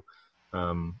to you?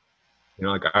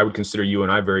 Like, I would consider you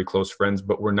and I very close friends,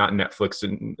 but we're not Netflix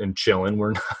and chilling.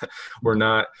 We're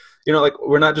not,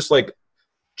 we're not just like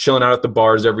chilling out at the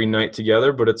bars every night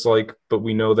together, but it's like, but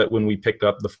we know that when we pick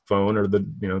up the phone or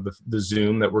the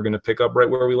Zoom, that we're going to pick up right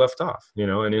where we left off,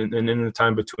 and in the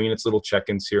time between, it's little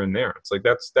check-ins here and there. It's like,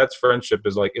 that's friendship,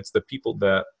 is like, it's the people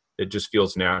that it just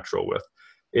feels natural with.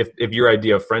 If your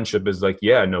idea of friendship is like,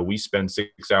 yeah, no, we spend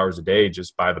 6 hours a day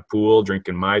just by the pool,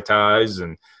 drinking Mai Tais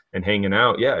and hanging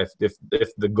out. Yeah.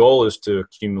 If the goal is to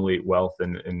accumulate wealth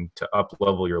and to up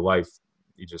level your life,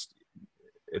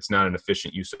 it's not an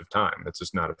efficient use of time. It's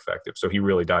just not effective. So he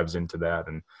really dives into that.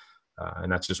 And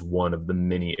that's just one of the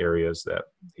many areas that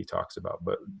he talks about,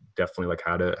 but definitely like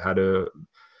how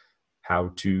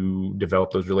to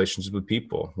develop those relationships with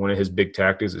people. One of his big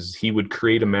tactics is he would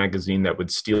create a magazine that would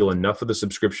steal enough of the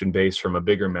subscription base from a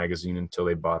bigger magazine until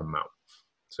they bought him out.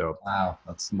 So, wow,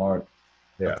 that's smart.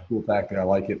 Yeah. That's a cool tactic. I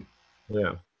like it.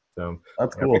 Yeah. So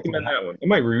that's cool. That one. I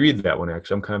might reread that one,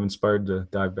 actually. I'm kind of inspired to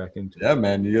dive back into it. Yeah,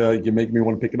 man. You make me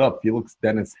want to pick it up. Felix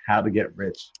Dennis, How to Get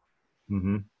Rich.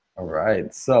 Mm-hmm. All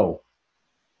right. So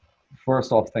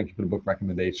first off, thank you for the book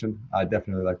recommendation. I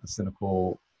definitely like the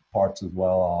cynical parts as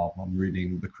well. I'm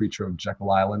reading The Creature of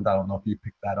Jekyll Island. I don't know if you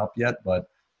picked that up yet, but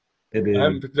it is. I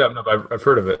haven't picked it up. No, I've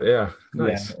heard of it. Yeah.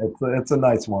 Nice. Yeah, it's a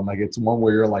nice one. Like, it's one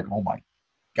where you're like, oh my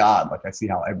God, like I see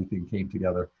how everything came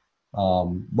together.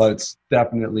 But it's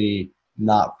definitely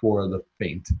not for the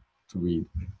faint to read.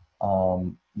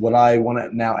 What I want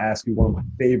to now ask you, one of my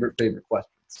favorite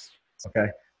questions. Okay.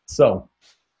 So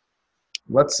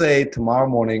let's say tomorrow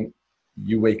morning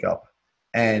you wake up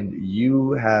and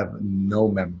you have no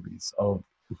memories of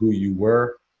who you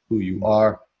were, who you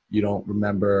are. You don't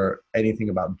remember anything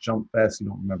about Jump Fest. You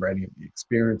don't remember any of the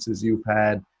experiences you've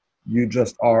had. You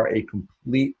just are a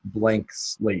complete blank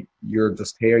slate. You're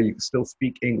just here. You can still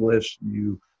speak English.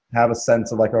 You have a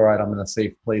sense of like, all right, I'm in a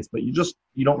safe place, but you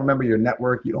don't remember your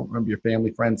network. You don't remember your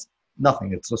family, friends,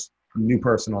 nothing. It's just a new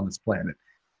person on this planet.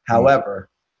 However,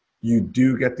 you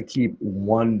do get to keep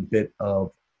one bit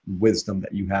of wisdom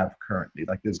that you have currently.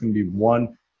 Like, there's going to be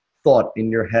one thought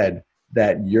in your head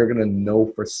that you're going to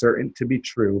know for certain to be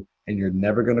true, and you're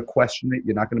never going to question it.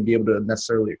 You're not going to be able to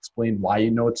necessarily explain why you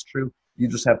know it's true. You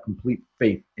just have complete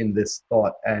faith in this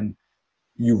thought and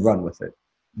you run with it.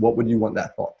 What would you want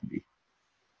that thought to be?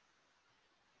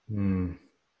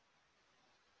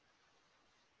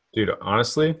 Dude,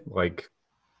 honestly, like,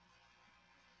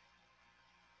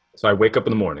 so I wake up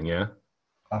in the morning, yeah?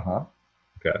 Uh-huh.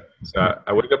 Okay. So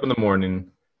I wake up in the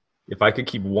morning. If I could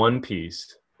keep one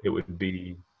piece, it would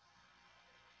be,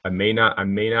 I may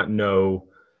not know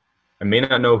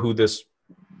who this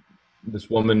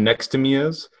woman next to me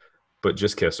is, but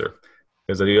just kiss her.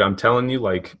 Because I'm telling you,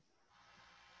 like,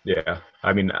 yeah,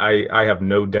 I mean, I have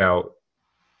no doubt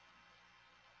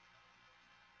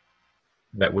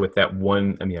that with that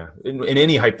one, I mean, yeah, in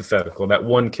any hypothetical, that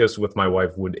one kiss with my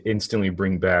wife would instantly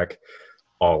bring back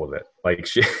all of it. Like,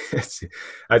 she is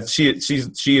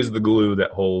the glue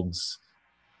that holds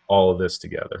all of this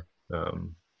together.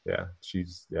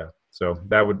 So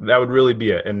that would really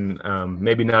be it. And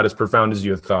maybe not as profound as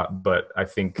you had thought, but I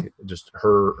think just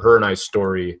her and I's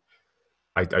story,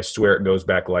 I swear it goes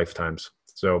back lifetimes.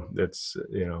 So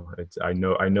I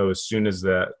know as soon as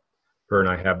that her and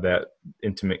I have that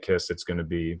intimate kiss, it's going to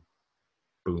be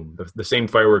boom, the same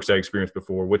fireworks I experienced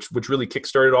before, which really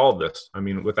kickstarted all of this. I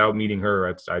mean, without meeting her,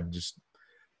 I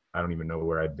don't even know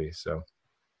where I'd be. So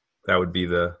that would be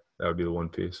the one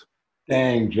piece.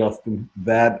 Dang, Justin,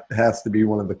 that has to be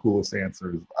one of the coolest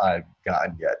answers I've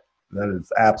gotten yet. That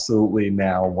is absolutely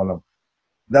now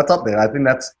that's up there. I think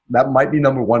that might be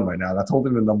number one right now. That's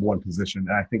holding the number one position.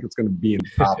 And I think it's going to be in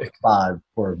top 5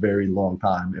 for a very long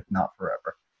time, if not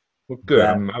forever. Well,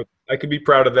 good. I could be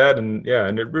proud of that. And yeah,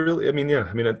 and it really,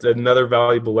 it's another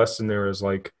valuable lesson there is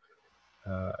like,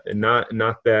 and not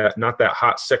that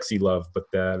hot, sexy love, but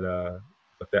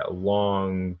that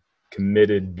long,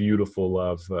 committed, beautiful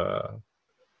love.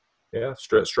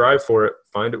 Strive for it.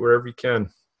 Find it wherever you can.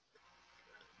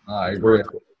 I agree.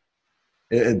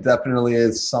 It definitely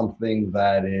is something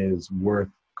that is worth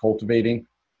cultivating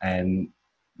and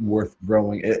worth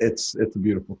growing. It's a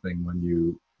beautiful thing when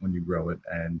you grow it.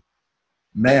 And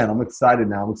man, I'm excited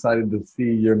now. I'm excited to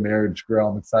see your marriage grow.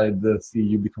 I'm excited to see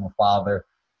you become a father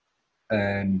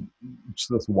and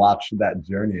just watch that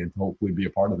journey and hopefully be a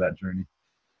part of that journey.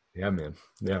 Yeah, man.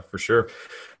 Yeah, for sure.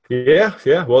 Yeah.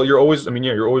 Well, you're always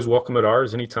welcome at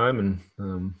ours anytime.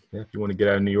 And if you want to get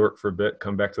out of New York for a bit,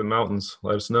 come back to the mountains,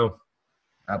 let us know.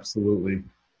 Absolutely.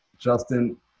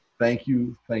 Justin, thank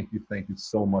you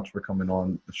so much for coming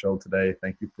on the show today.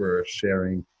 Thank you for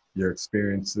sharing your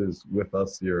experiences with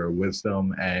us, your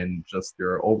wisdom, and just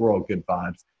your overall good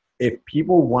vibes. If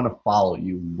people want to follow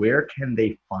you, where can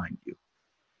they find you?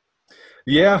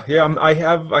 Yeah. I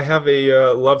have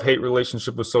a love-hate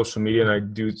relationship with social media, and I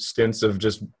do stints of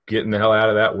just getting the hell out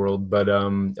of that world. But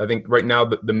I think right now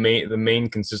the main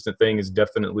consistent thing is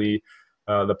definitely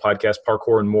the podcast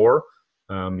Parkour and More.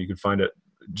 You can find it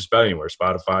just about anywhere,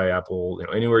 Spotify, Apple,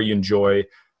 anywhere you enjoy.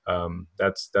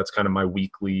 That's kind of my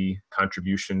weekly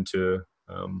contribution to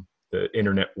the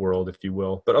internet world, if you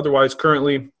will. But otherwise,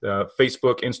 currently,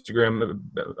 Facebook, Instagram,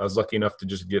 I was lucky enough to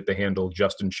just get the handle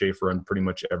Justin Schaeffer on pretty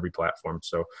much every platform.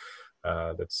 So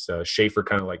that's Schaeffer,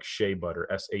 kind of like shea butter,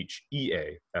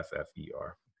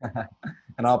 SHEAFFER.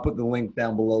 And I'll put the link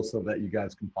down below so that you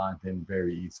guys can find him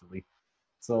very easily.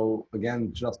 So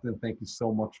again, Justin, thank you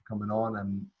so much for coming on,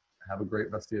 and have a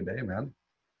great rest of your day, man.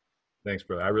 Thanks,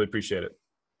 brother. I really appreciate it.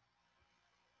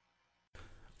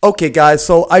 Okay, guys,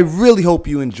 so I really hope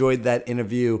you enjoyed that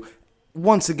interview.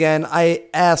 Once again, I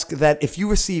ask that if you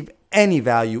receive any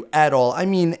value at all, I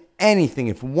mean anything,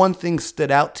 if one thing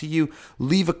stood out to you,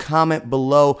 leave a comment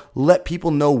below. Let people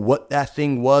know what that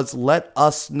thing was. Let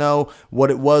us know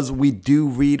what it was. We do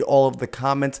read all of the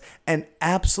comments, and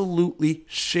absolutely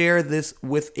share this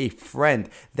with a friend.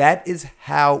 That is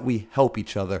how we help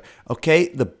each other, okay?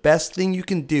 The best thing you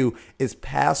can do is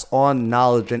pass on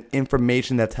knowledge and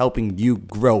information that's helping you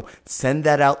grow. Send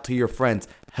that out to your friends.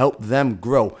 Help them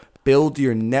grow. Build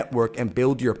your network and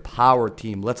build your power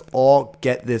team. Let's all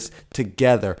get this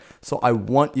together. So I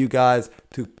want you guys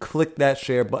to click that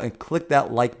share button, click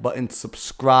that like button,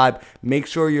 subscribe. Make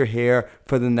sure you're here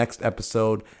for the next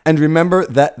episode. And remember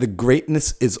that the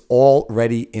greatness is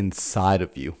already inside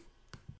of you.